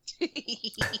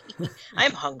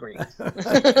 I'm hungry.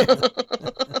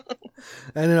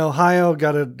 And in Ohio,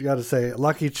 gotta say,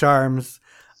 Lucky Charms,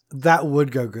 that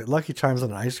would go good. Lucky Charms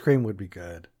on ice cream would be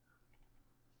good.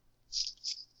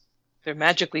 They're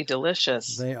magically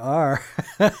delicious. They are.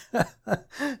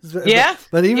 Yeah?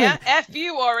 But even Yeah, F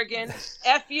you, Oregon.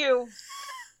 F you.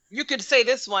 You could say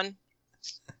this one.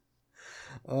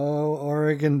 oh,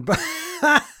 Oregon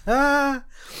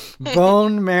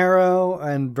bone marrow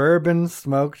and bourbon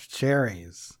smoked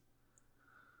cherries.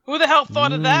 Who the hell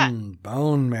thought of that?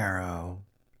 Bone marrow.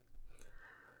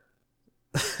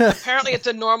 Apparently it's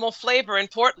a normal flavor in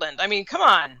Portland. I mean, come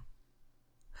on.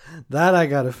 That I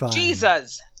gotta find.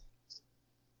 Jesus.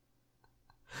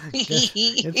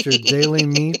 It's your daily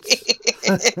meats.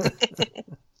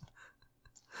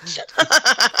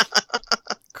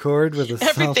 Cord with a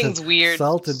Everything's weird.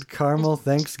 salted caramel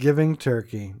Thanksgiving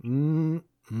turkey. No.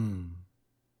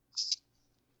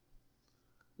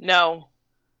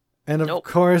 And of Nope.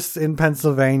 course, in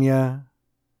Pennsylvania,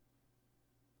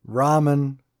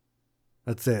 ramen.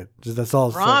 That's it. That's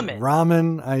all. Ramen.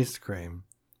 Ramen ice cream.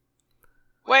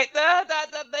 Wait,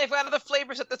 they've got other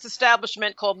flavors at this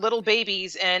establishment called Little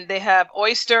Babies, and they have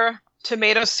oyster,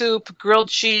 tomato soup, grilled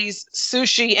cheese,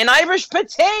 sushi, and Irish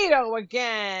potato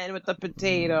again with the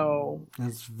potato.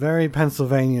 It's very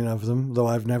Pennsylvanian of them, though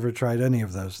I've never tried any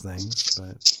of those things.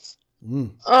 But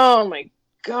Oh my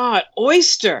God,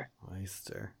 oyster.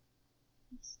 oyster.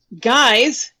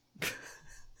 Guys.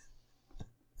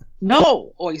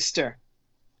 No, oyster.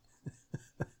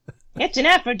 It's an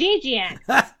aphrodisiac.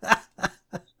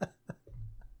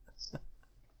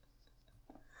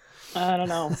 I don't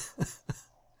know.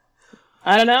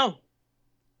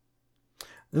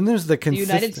 Then there's the The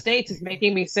United States is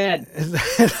making me sad.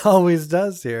 It always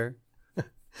does here.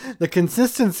 The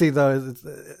consistency, though, is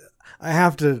I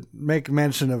have to make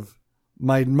mention of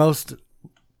my most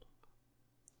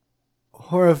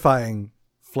horrifying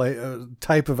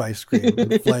type of ice cream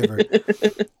and flavor.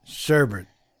 Sherbet.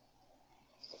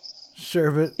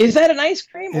 Sherbet. Is that an ice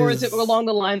cream, or is it along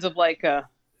the lines of like a...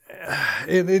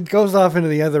 It goes off into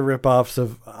the other ripoffs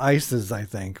of ices, I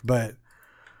think, but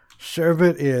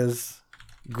sherbet is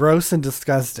gross and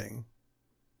disgusting.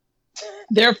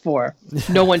 Therefore,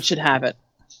 no one should have it.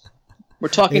 We're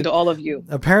talking to all of you.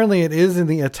 Apparently, it is in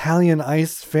the Italian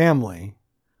ice family,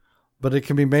 but it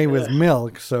can be made with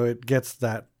milk, so it gets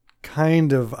that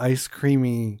kind of ice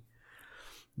creamy-ness.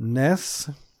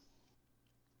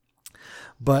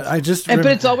 But I just But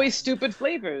it's always stupid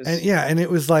flavors. And it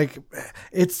was like,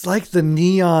 it's like the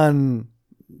neon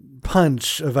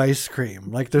punch of ice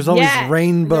cream. Like there's always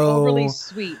rainbow. They're overly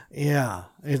sweet. Yeah,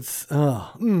 it's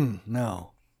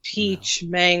no. Peach,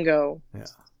 mango. Yeah.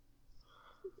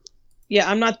 Yeah,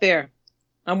 I'm not there.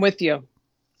 I'm with you.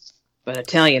 But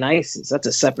Italian ices, that's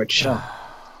a separate show.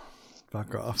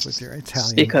 Fuck off with your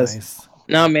Italian Because ice.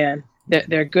 No, man.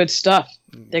 They're good stuff.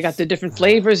 They got the different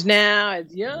flavors now.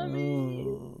 It's yummy.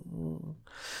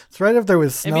 It's right up there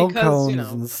with snow because,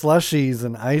 cones and slushies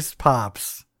and ice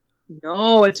pops.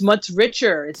 No, it's much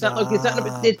richer. It's not like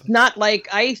it's not like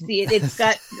icy. It's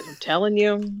got. I'm telling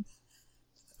you.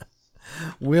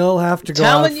 We'll have to go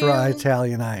out for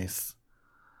Italian ice.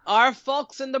 Our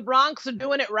folks in the Bronx are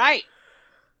doing it right.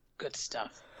 Good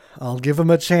stuff. I'll give them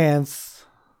a chance.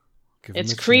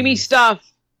 It's creamy stuff.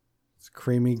 It's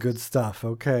creamy, good stuff.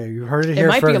 Okay, you heard it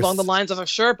here first. It might be along the lines of a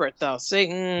sherbet, though.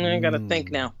 See, I gotta think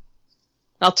now.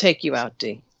 I'll take you out,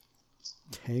 D.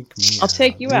 Take me. I'll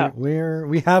take you out.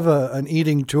 We have an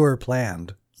eating tour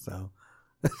planned. So.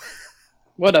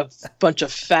 What a bunch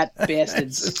of fat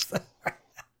bastards.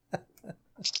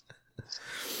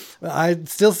 I'd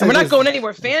still say we're not going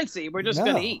anywhere fancy. We're just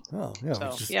gonna eat. Oh, yeah.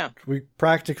 So, we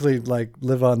practically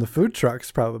live on the food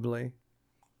trucks probably.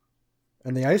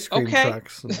 And the ice cream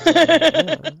trucks.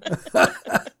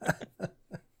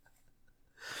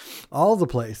 All the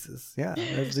places. Yeah.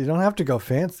 You don't have to go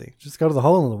fancy. Just go to the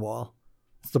hole in the wall.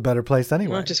 It's the better place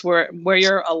anyway. Well, just wear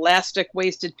your elastic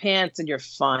waisted pants and you're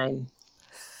fine.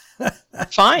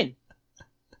 Fine.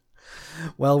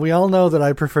 Well, we all know that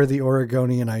I prefer the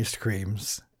Oregonian ice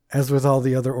creams, as with all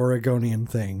the other Oregonian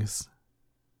things.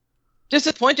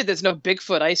 Disappointed there's no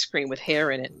Bigfoot ice cream with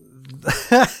hair in it.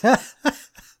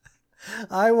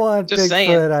 I want Just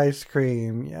Bigfoot ice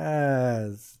cream.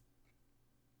 Yes.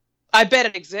 I bet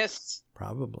it exists.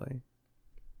 Probably.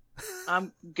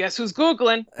 Guess who's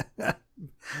Googling?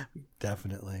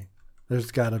 Definitely. There's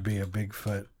got to be a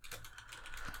Bigfoot.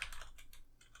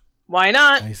 Why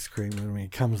not? Ice cream when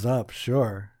it comes up.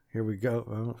 Sure. Here we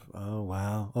go. Oh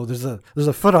wow. Oh, there's a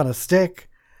foot on a stick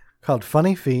called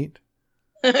Funny Feet.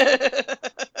 Ew,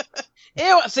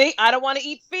 see, I don't want to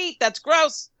eat feet. That's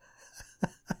gross.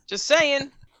 Just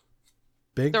saying.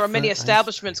 Bigfoot there are many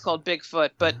establishments called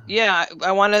Bigfoot, but yeah,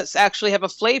 I want to actually have a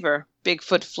flavor.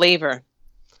 Bigfoot flavor.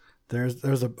 There's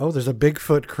a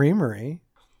Bigfoot creamery.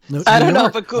 No, I New don't know,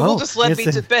 York. but Google Oh, just led it's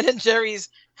me to Ben and Jerry's.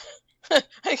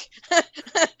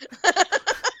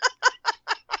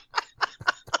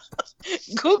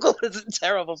 Google is a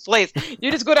terrible place.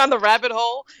 You just go down the rabbit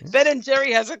hole. Ben and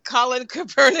Jerry has a Colin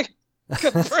Kaepernick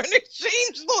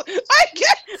change. I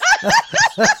can't.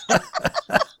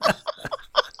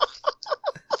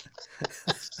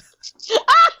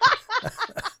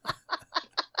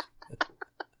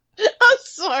 I'm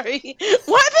sorry.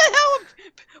 What the hell?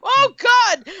 Oh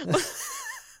God!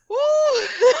 Ooh.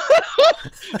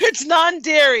 It's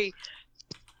non-dairy.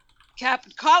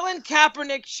 Colin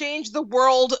Kaepernick changed the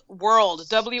world. WHIRLD.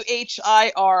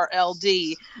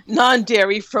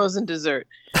 Non-dairy frozen dessert.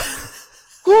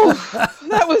 Whew.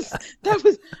 That was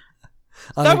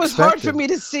hard for me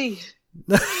to see.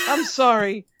 I'm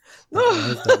sorry.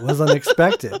 That was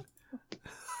unexpected.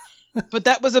 But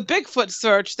that was a Bigfoot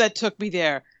search that took me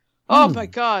there. Oh my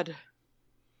God.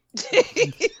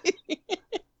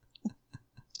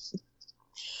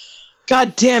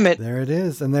 God damn it. There it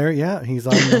is. And there, yeah, he's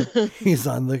on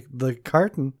the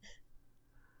carton.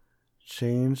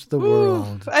 Change the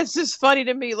world. That's just funny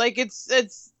to me. Like it's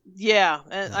yeah.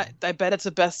 And I bet it's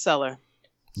a bestseller.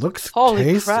 Looks Holy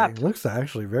tasty. crap. Looks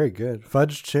actually very good.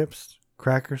 Fudge chips,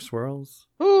 cracker swirls,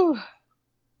 Ooh.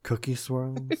 cookie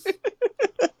swirls.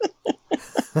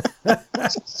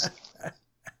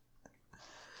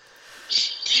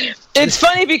 It's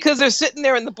funny because they're sitting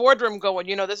there in the boardroom going,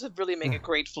 this would really make a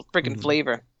great freaking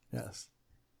flavor. Yes.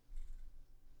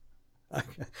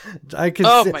 I can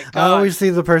see, my God. I always see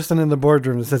the person in the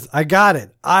boardroom that says, I got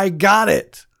it.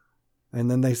 And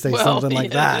then they say something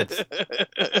like that.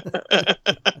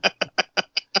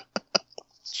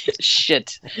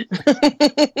 Shit.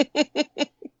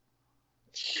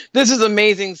 This is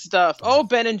amazing stuff. Oh,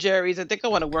 Ben and Jerry's. I think I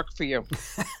want to work for you.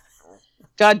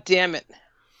 God damn it.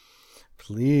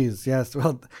 Please, yes.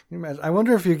 Well, can you imagine? I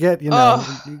wonder if you get, do you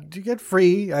get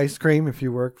free ice cream if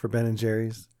you work for Ben and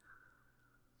Jerry's?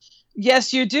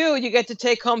 Yes, you do. You get to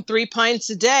take home 3 pints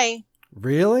a day.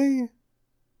 Really?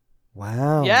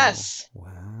 Wow. Yes.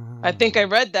 Wow. I think I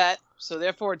read that, so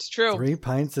therefore it's true. 3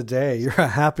 pints a day. You're a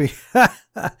happy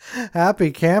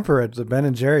camper at the Ben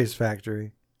and Jerry's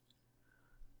factory.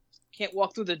 Can't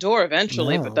walk through the door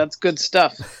eventually, No. but that's good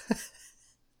stuff.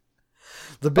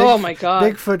 Oh my God.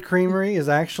 Bigfoot Creamery is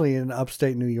actually in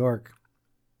upstate New York.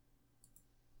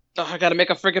 Oh, I got to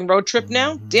make a freaking road trip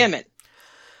now? Damn it.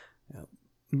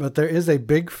 But there is a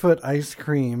Bigfoot ice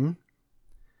cream.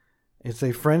 It's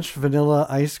a French vanilla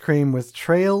ice cream with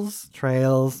trails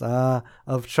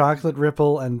of chocolate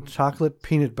ripple and chocolate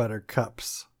peanut butter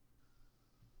cups.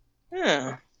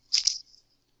 Yeah.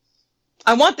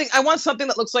 I want something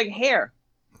that looks like hair.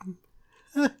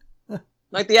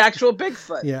 Like the actual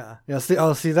Bigfoot. Yeah.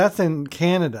 See, that's in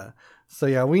Canada. So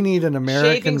yeah, we need an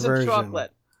American Shavings version. of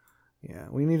chocolate. Yeah,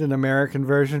 we need an American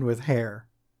version with hair.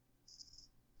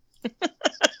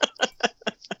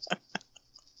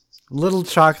 Little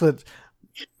chocolate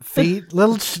feet,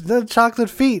 little chocolate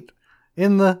feet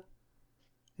in the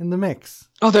mix.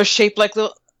 Oh, they're shaped like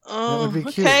little. Oh, That would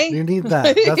be cute. okay. You need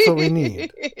that. That's what we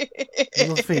need.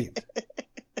 Little feet.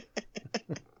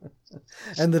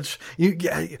 And you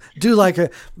do like a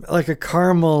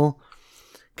caramel,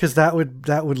 because that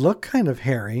would look kind of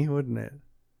hairy, wouldn't it?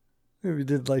 If you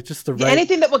did like just the right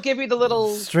anything that will give you the little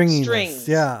stringiness. strings.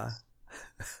 Yeah.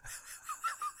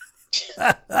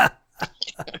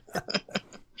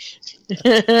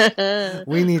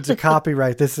 We need to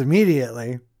copyright this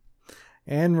immediately.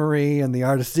 Anne Marie and the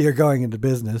Artistry are going into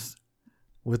business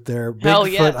with their Hell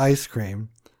Bigfoot yes. ice cream.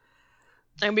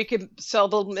 And we could sell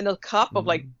them in a cup of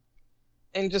like,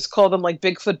 and just call them like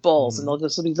Bigfoot bowls, and they'll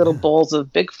just be little bowls of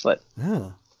Bigfoot.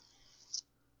 Oh.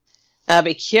 That'd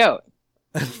be cute.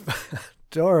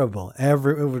 Adorable. It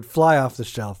would fly off the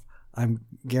shelf. I'm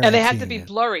guaranteeing. And they have to be it.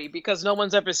 blurry because no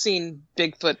one's ever seen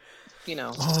Bigfoot,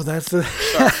 Oh, that's the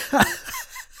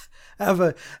have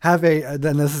a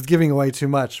then this is giving away too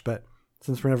much, but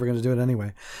since we're never going to do it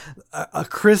anyway, a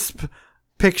crisp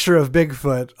picture of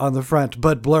Bigfoot on the front,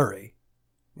 but blurry.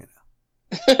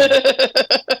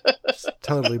 Just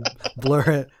totally blur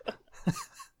it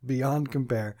beyond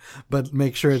compare, but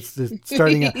make sure it's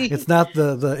starting out. It's not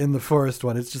the in the forest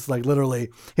one. It's just like literally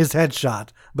his headshot,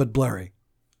 but blurry.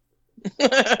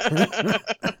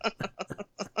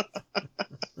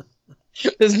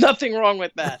 There's nothing wrong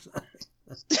with that.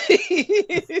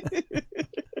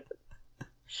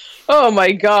 Oh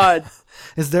my God.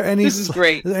 Is there This is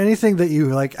great. Is there anything that you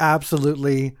like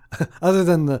absolutely, other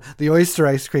than the oyster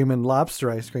ice cream and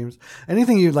lobster ice creams,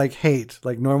 anything you like hate,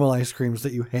 like normal ice creams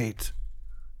that you hate,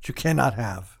 that you cannot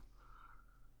have?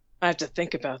 I have to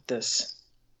think about this.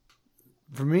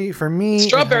 For me,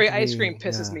 Strawberry it had to ice be- cream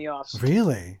pisses yeah. me off.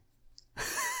 Really?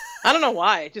 I don't know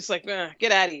why. Just like,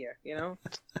 get out of here,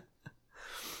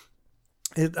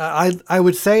 I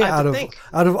would say I have out to of think.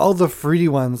 all the fruity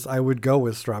ones, I would go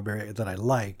with strawberry that I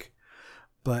like.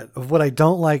 But of what I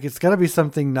don't like, it's got to be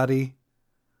something nutty.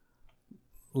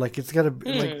 Like it's got to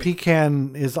be like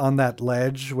pecan is on that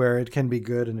ledge where it can be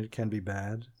good and it can be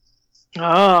bad.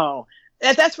 Oh,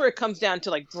 that's where it comes down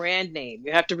to like brand name.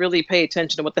 You have to really pay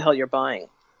attention to what the hell you're buying.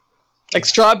 Like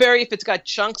strawberry, if it's got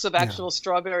chunks of actual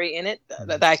strawberry in it,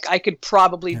 that I could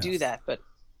probably do that. But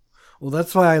Well,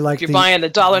 that's why I like if you're buying the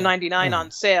 $1.99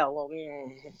 on sale, well,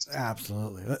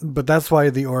 Absolutely. But that's why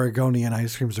the Oregonian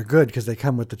ice creams are good, because they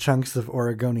come with the chunks of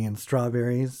Oregonian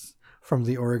strawberries from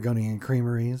the Oregonian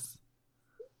creameries.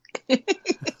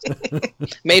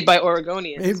 made by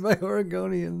Oregonians. Made by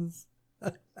Oregonians.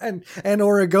 and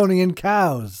Oregonian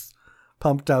cows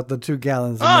pumped out the 2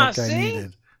 gallons of milk I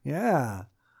needed. Yeah.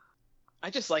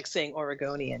 I just like saying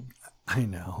Oregonian. I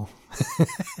know.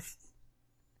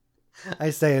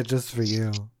 I say it just for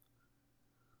you.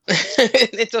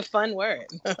 It's a fun word.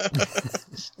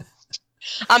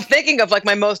 I'm thinking of like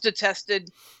my most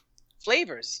detested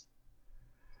flavors.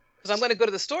 Because I'm going to go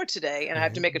to the store today and I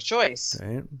have to make a choice.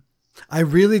 Right. I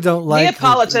really don't like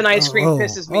Neapolitan ice cream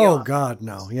pisses me off. Oh God,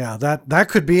 no! Yeah, that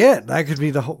could be it. That could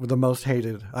be the most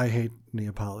hated. I hate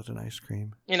Neapolitan ice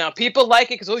cream. People like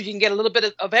it because you can get a little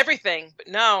bit of everything, but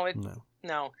no.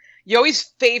 You always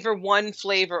favor one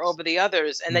flavor over the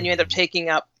others, and then you end up taking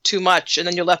up too much, and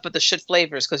then you're left with the shit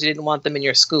flavors because you didn't want them in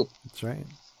your scoop. That's right.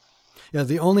 Yeah,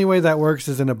 the only way that works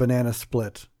is in a banana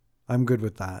split. I'm good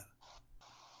with that.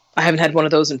 I haven't had one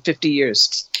of those in 50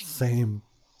 years. Same.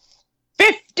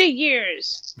 50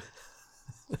 years!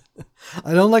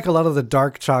 I don't like a lot of the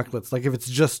dark chocolates. Like if it's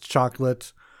just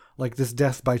chocolate, like this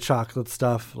Death by Chocolate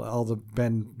stuff, all the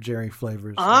Ben Jerry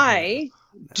flavors. I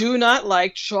do not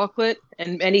like chocolate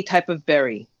and any type of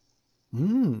berry.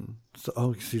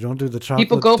 So you don't do the chocolate.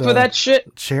 People go for that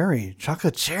shit?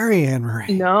 Chocolate cherry,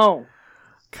 Anne-Marie. No.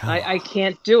 I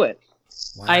can't do it.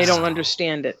 Wow. I don't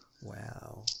understand it.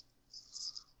 Wow.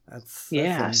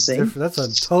 That's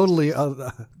a totally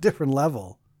different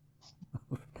level.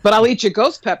 But I'll eat your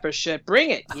ghost pepper shit. Bring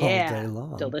it. All Yeah. day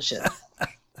long. Delicious.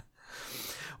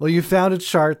 Well, you found a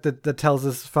chart that tells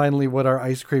us finally what our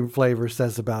ice cream flavor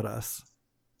says about us.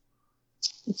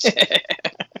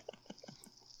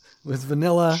 With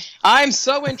vanilla. I'm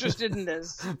so interested in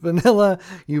this. Vanilla,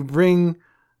 you bring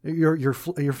your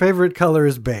favorite color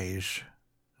is beige.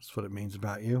 That's what it means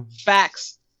about you.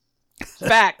 Facts.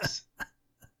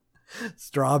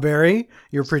 Strawberry,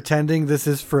 you're pretending this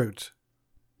is fruit.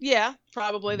 Yeah,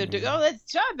 probably they're doing. Oh, that's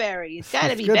strawberry. It's got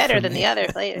to be good better for than me. the other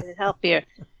flavors. Healthier.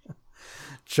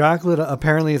 Chocolate,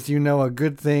 apparently, is a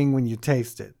good thing when you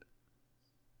taste it.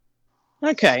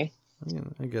 Okay. Yeah,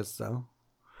 I guess so.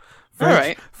 All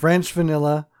right. French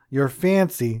vanilla, you're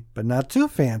fancy, but not too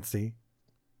fancy.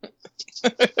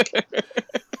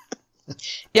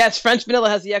 Yes, French vanilla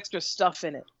has the extra stuff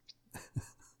in it.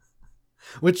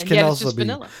 Which And can yet it's also just be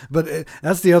vanilla. But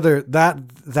that's the other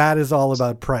that is all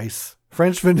about price.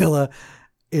 French vanilla,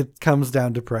 it comes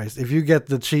down to price. If you get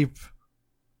the cheap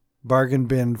bargain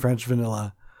bin French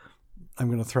vanilla, I'm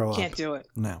going to throw up. Can't do it.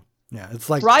 No. Yeah, it's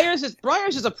like Breyers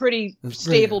is a pretty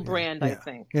stable brand, yeah. I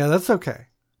think. Yeah, that's okay.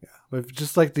 Yeah. But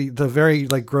just like the very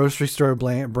like grocery store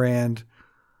brand,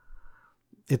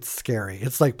 it's scary.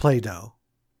 It's like Play-Doh.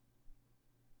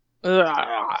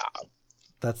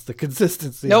 That's the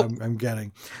consistency Nope. I'm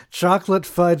getting. Chocolate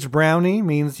fudge brownie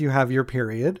means you have your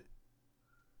period.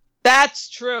 That's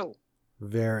true.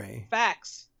 Very.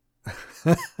 Facts.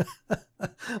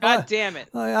 God damn it.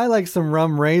 I like some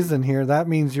rum raisin here. That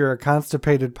means you're a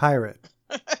constipated pirate.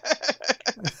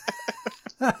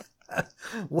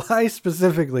 Why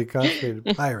specifically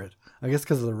constipated pirate? I guess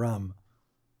because of the rum.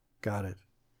 Got it.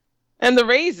 And the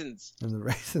raisins. And the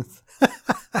raisins.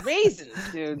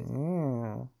 Raisins, dude.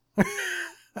 Mm.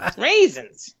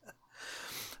 Raisins.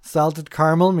 Salted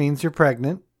caramel means you're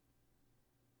pregnant.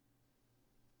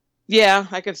 Yeah,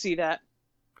 I could see that.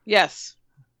 Yes.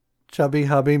 Chubby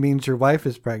hubby means your wife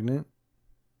is pregnant.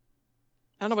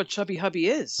 I don't know what Chubby Hubby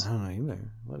is. I don't know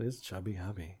either. What is chubby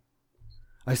hubby?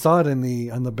 I saw it on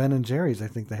the Ben and Jerry's. I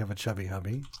think they have a chubby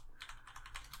hubby.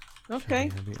 Okay.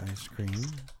 Chubby hubby ice cream.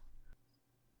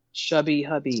 Chubby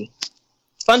Hubby.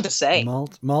 Fun to say.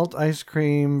 Malt ice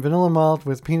cream, vanilla malt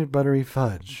with peanut buttery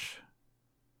fudge.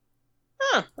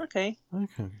 Huh, okay. Okay, I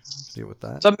can deal with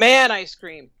that. It's a man ice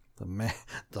cream.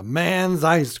 The man's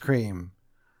ice cream.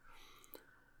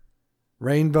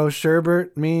 Rainbow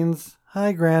sherbet means,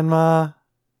 hi, Grandma.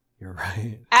 You're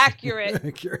right. Accurate.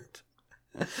 Accurate.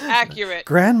 Accurate.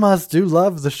 Grandmas do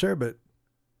love the sherbet.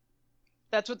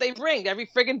 That's what they bring to every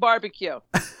friggin' barbecue.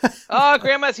 Oh,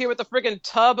 Grandma's here with a friggin'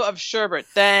 tub of sherbet.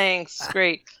 Thanks.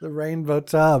 Great. The rainbow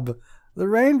tub. The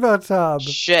rainbow tub.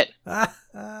 Shit.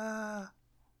 Damn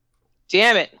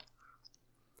it.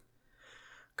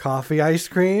 Coffee ice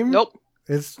cream? Nope.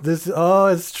 It's this. Oh,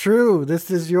 it's true. This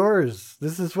is yours.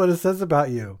 This is what it says about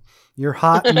you. You're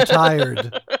hot and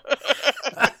tired.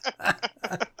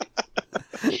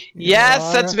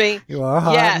 Yes, that's me. You are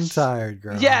hot Yes. and tired,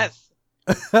 girl. Yes.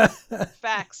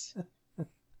 Facts.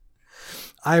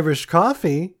 Irish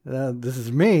coffee. This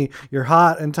is me. You're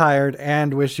hot and tired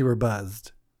and wish you were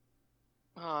buzzed.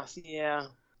 Oh, yeah.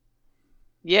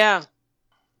 Yeah.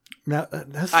 Now,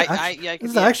 this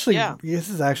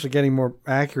is actually getting more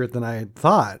accurate than I had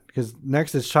thought, because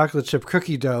next is chocolate chip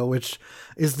cookie dough, which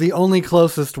is the only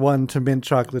closest one to mint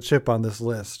chocolate chip on this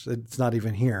list. It's not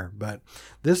even here, but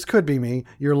this could be me.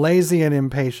 You're lazy and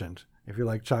impatient if you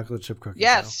like chocolate chip cookie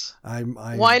Yes. dough.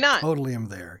 I Why not? Totally am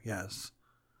there. Yes.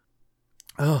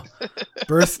 Oh,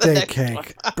 birthday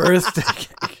cake. Birthday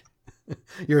cake.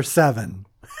 You're 7.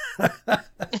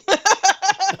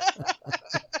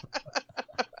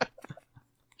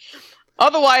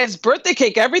 Otherwise, birthday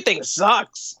cake, everything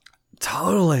sucks.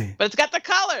 Totally. But it's got the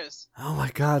colors. Oh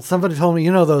my God. Somebody told me,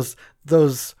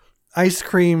 those ice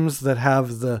creams that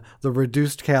have the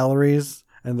reduced calories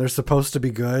and they're supposed to be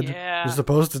good. Yeah. They're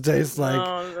supposed to taste like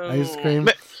ice cream.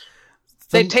 But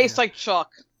they taste like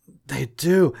chalk. They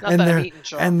do. Not that I'm eating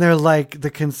chalk. And they're like, the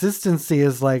consistency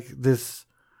is like this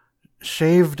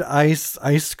shaved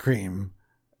ice cream.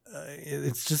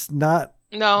 It's just not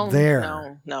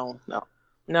there. No.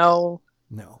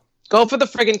 Go for the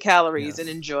friggin' calories and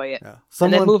enjoy it. Yeah.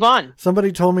 And then move on.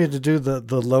 Somebody told me to do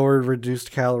the lower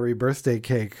reduced calorie birthday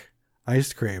cake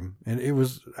ice cream, and it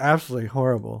was absolutely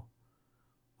horrible.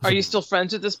 Are you still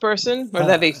friends with this person, or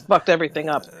have they fucked everything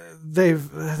up?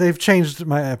 They've changed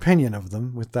my opinion of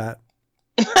them with that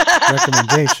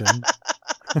recommendation.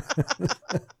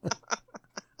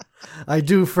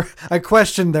 I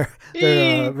question their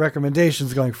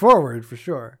recommendations going forward for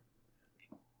sure.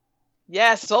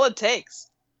 Yes, that's all it takes.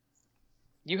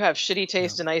 You have shitty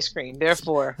taste in ice cream,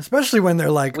 therefore. Especially when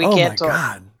they're like, oh my talk.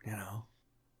 God,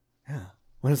 Yeah.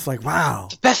 When it's like, wow.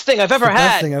 The best thing I've ever had.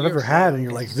 Best thing I've ever had. And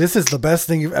you're like, this is the best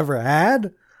thing you've ever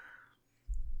had?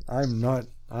 I am not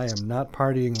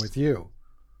partying with you.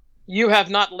 You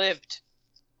have not lived.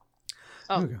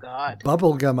 Oh, God.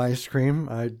 Bubblegum ice cream.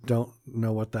 I don't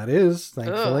know what that is,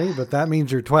 thankfully, but that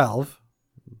means you're 12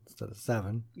 instead of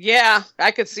 7. Yeah,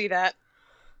 I could see that.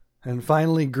 And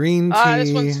finally, green tea.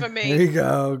 This one's for me. There you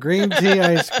go. Green tea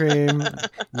ice cream.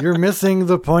 You're missing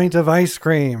the point of ice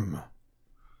cream.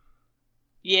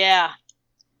 Yeah.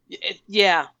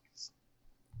 Yeah.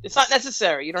 It's not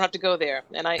necessary. You don't have to go there.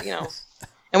 And and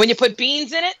when you put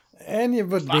beans in it. And you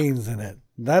put beans in it.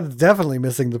 That's definitely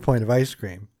missing the point of ice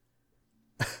cream.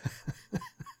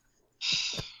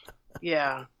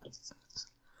 Yeah.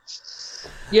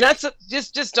 You're not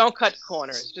just don't cut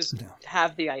corners. Just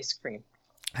have the ice cream.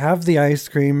 Have the ice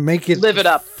cream. Make it live it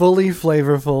up. Fully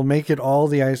flavorful. Make it all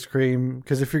the ice cream.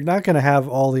 Because if you're not going to have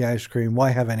all the ice cream, why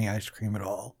have any ice cream at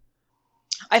all?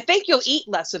 I think you'll eat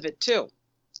less of it too,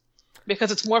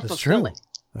 because it's more fulfilling.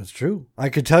 That's true. I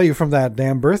could tell you from that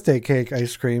damn birthday cake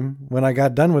ice cream, when I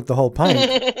got done with the whole pint,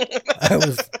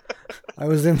 I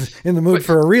was in the mood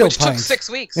for a real which pint. Took 6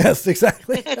 weeks. Yes,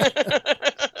 exactly.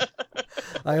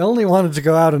 I only wanted to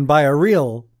go out and buy a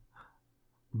real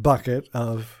bucket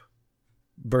of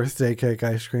birthday cake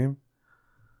ice cream.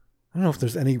 I don't know if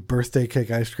there's any birthday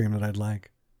cake ice cream that I'd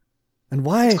like. And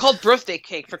why? It's called birthday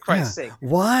cake, for Christ's sake.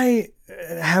 Why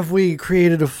have we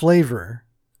created a flavor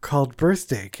called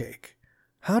birthday cake?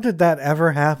 How did that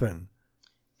ever happen?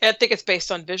 I think it's based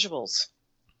on visuals.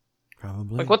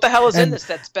 Probably. Like, what the hell is in this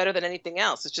that's better than anything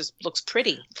else? It just looks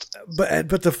pretty.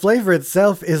 But the flavor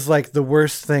itself is like the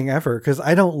worst thing ever, because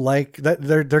I don't like that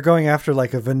they're going after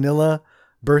like a vanilla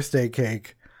birthday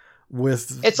cake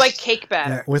with. It's like cake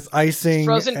batter with icing,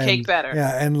 frozen cake batter.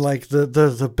 Yeah, and like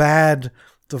the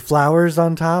flowers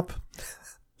on top,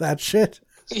 that shit.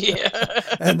 Yeah,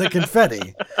 and the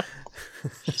confetti.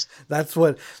 That's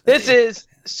what this is.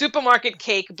 Supermarket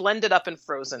cake blended up and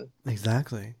frozen.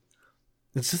 Exactly.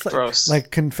 It's just like gross. Like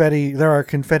confetti. There are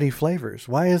confetti flavors.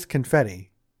 Why is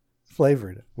confetti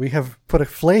flavored? We have put a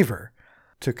flavor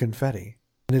to confetti,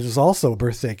 and it is also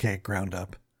birthday cake ground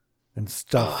up and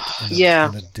stuffed in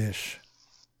a dish.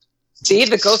 See,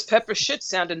 the ghost pepper shit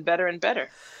sounding better and better.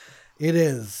 It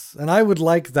is, and I would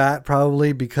like that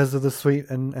probably because of the sweet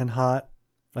and hot.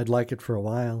 I'd like it for a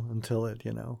while until it,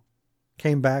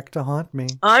 came back to haunt me.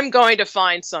 I'm going to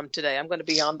find some today. I'm going to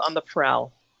be on the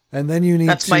prowl. And then you need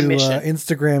That's to my mission.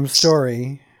 Instagram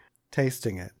story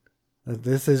tasting it.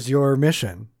 This is your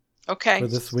mission Okay. for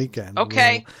this weekend.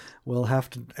 Okay. We'll have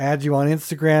to add you on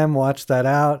Instagram. Watch that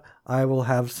out. I will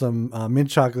have some mint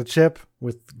chocolate chip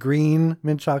with green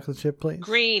mint chocolate chip, please.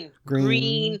 Green.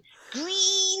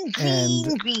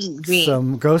 And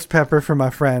some ghost pepper for my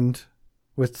friend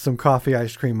with some coffee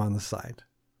ice cream on the side.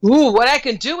 Ooh, what I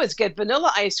can do is get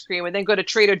vanilla ice cream and then go to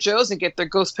Trader Joe's and get their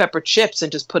ghost pepper chips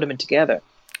and just put them in together.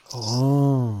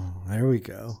 Oh, there we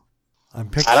go. I'm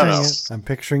I don't know. picturing it. I'm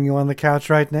picturing you on the couch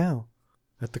right now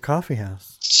at the coffee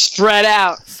house. Spread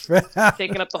out. Spread out.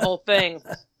 Taking up the whole thing.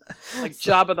 Like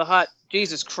Jabba the Hutt.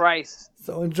 Jesus Christ.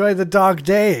 So enjoy the dog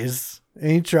days.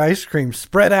 Eat your ice cream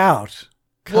spread out.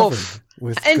 Covered Wolf.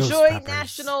 with Enjoy ghost peppers.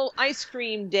 National Ice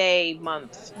Cream Day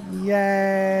month.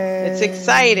 Yay. It's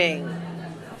exciting.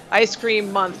 Ice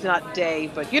cream month, not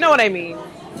day, but you know what I mean.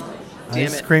 Damn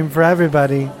Ice it. cream for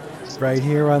everybody. Right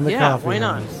here on the Yeah, coffee why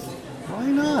not? house. Why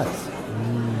not?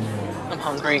 I'm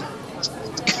hungry.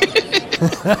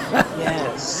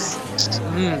 Yes.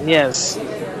 Yes.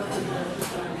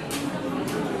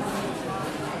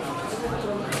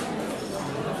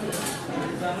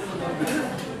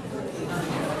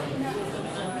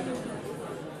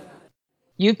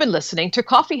 You've been listening to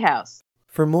Coffee House.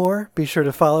 For more, be sure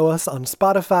to follow us on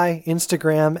Spotify,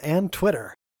 Instagram, and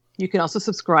Twitter. You can also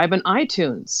subscribe on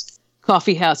iTunes.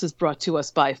 Coffee House is brought to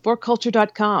us by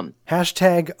forculture.com.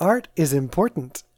 #art is important.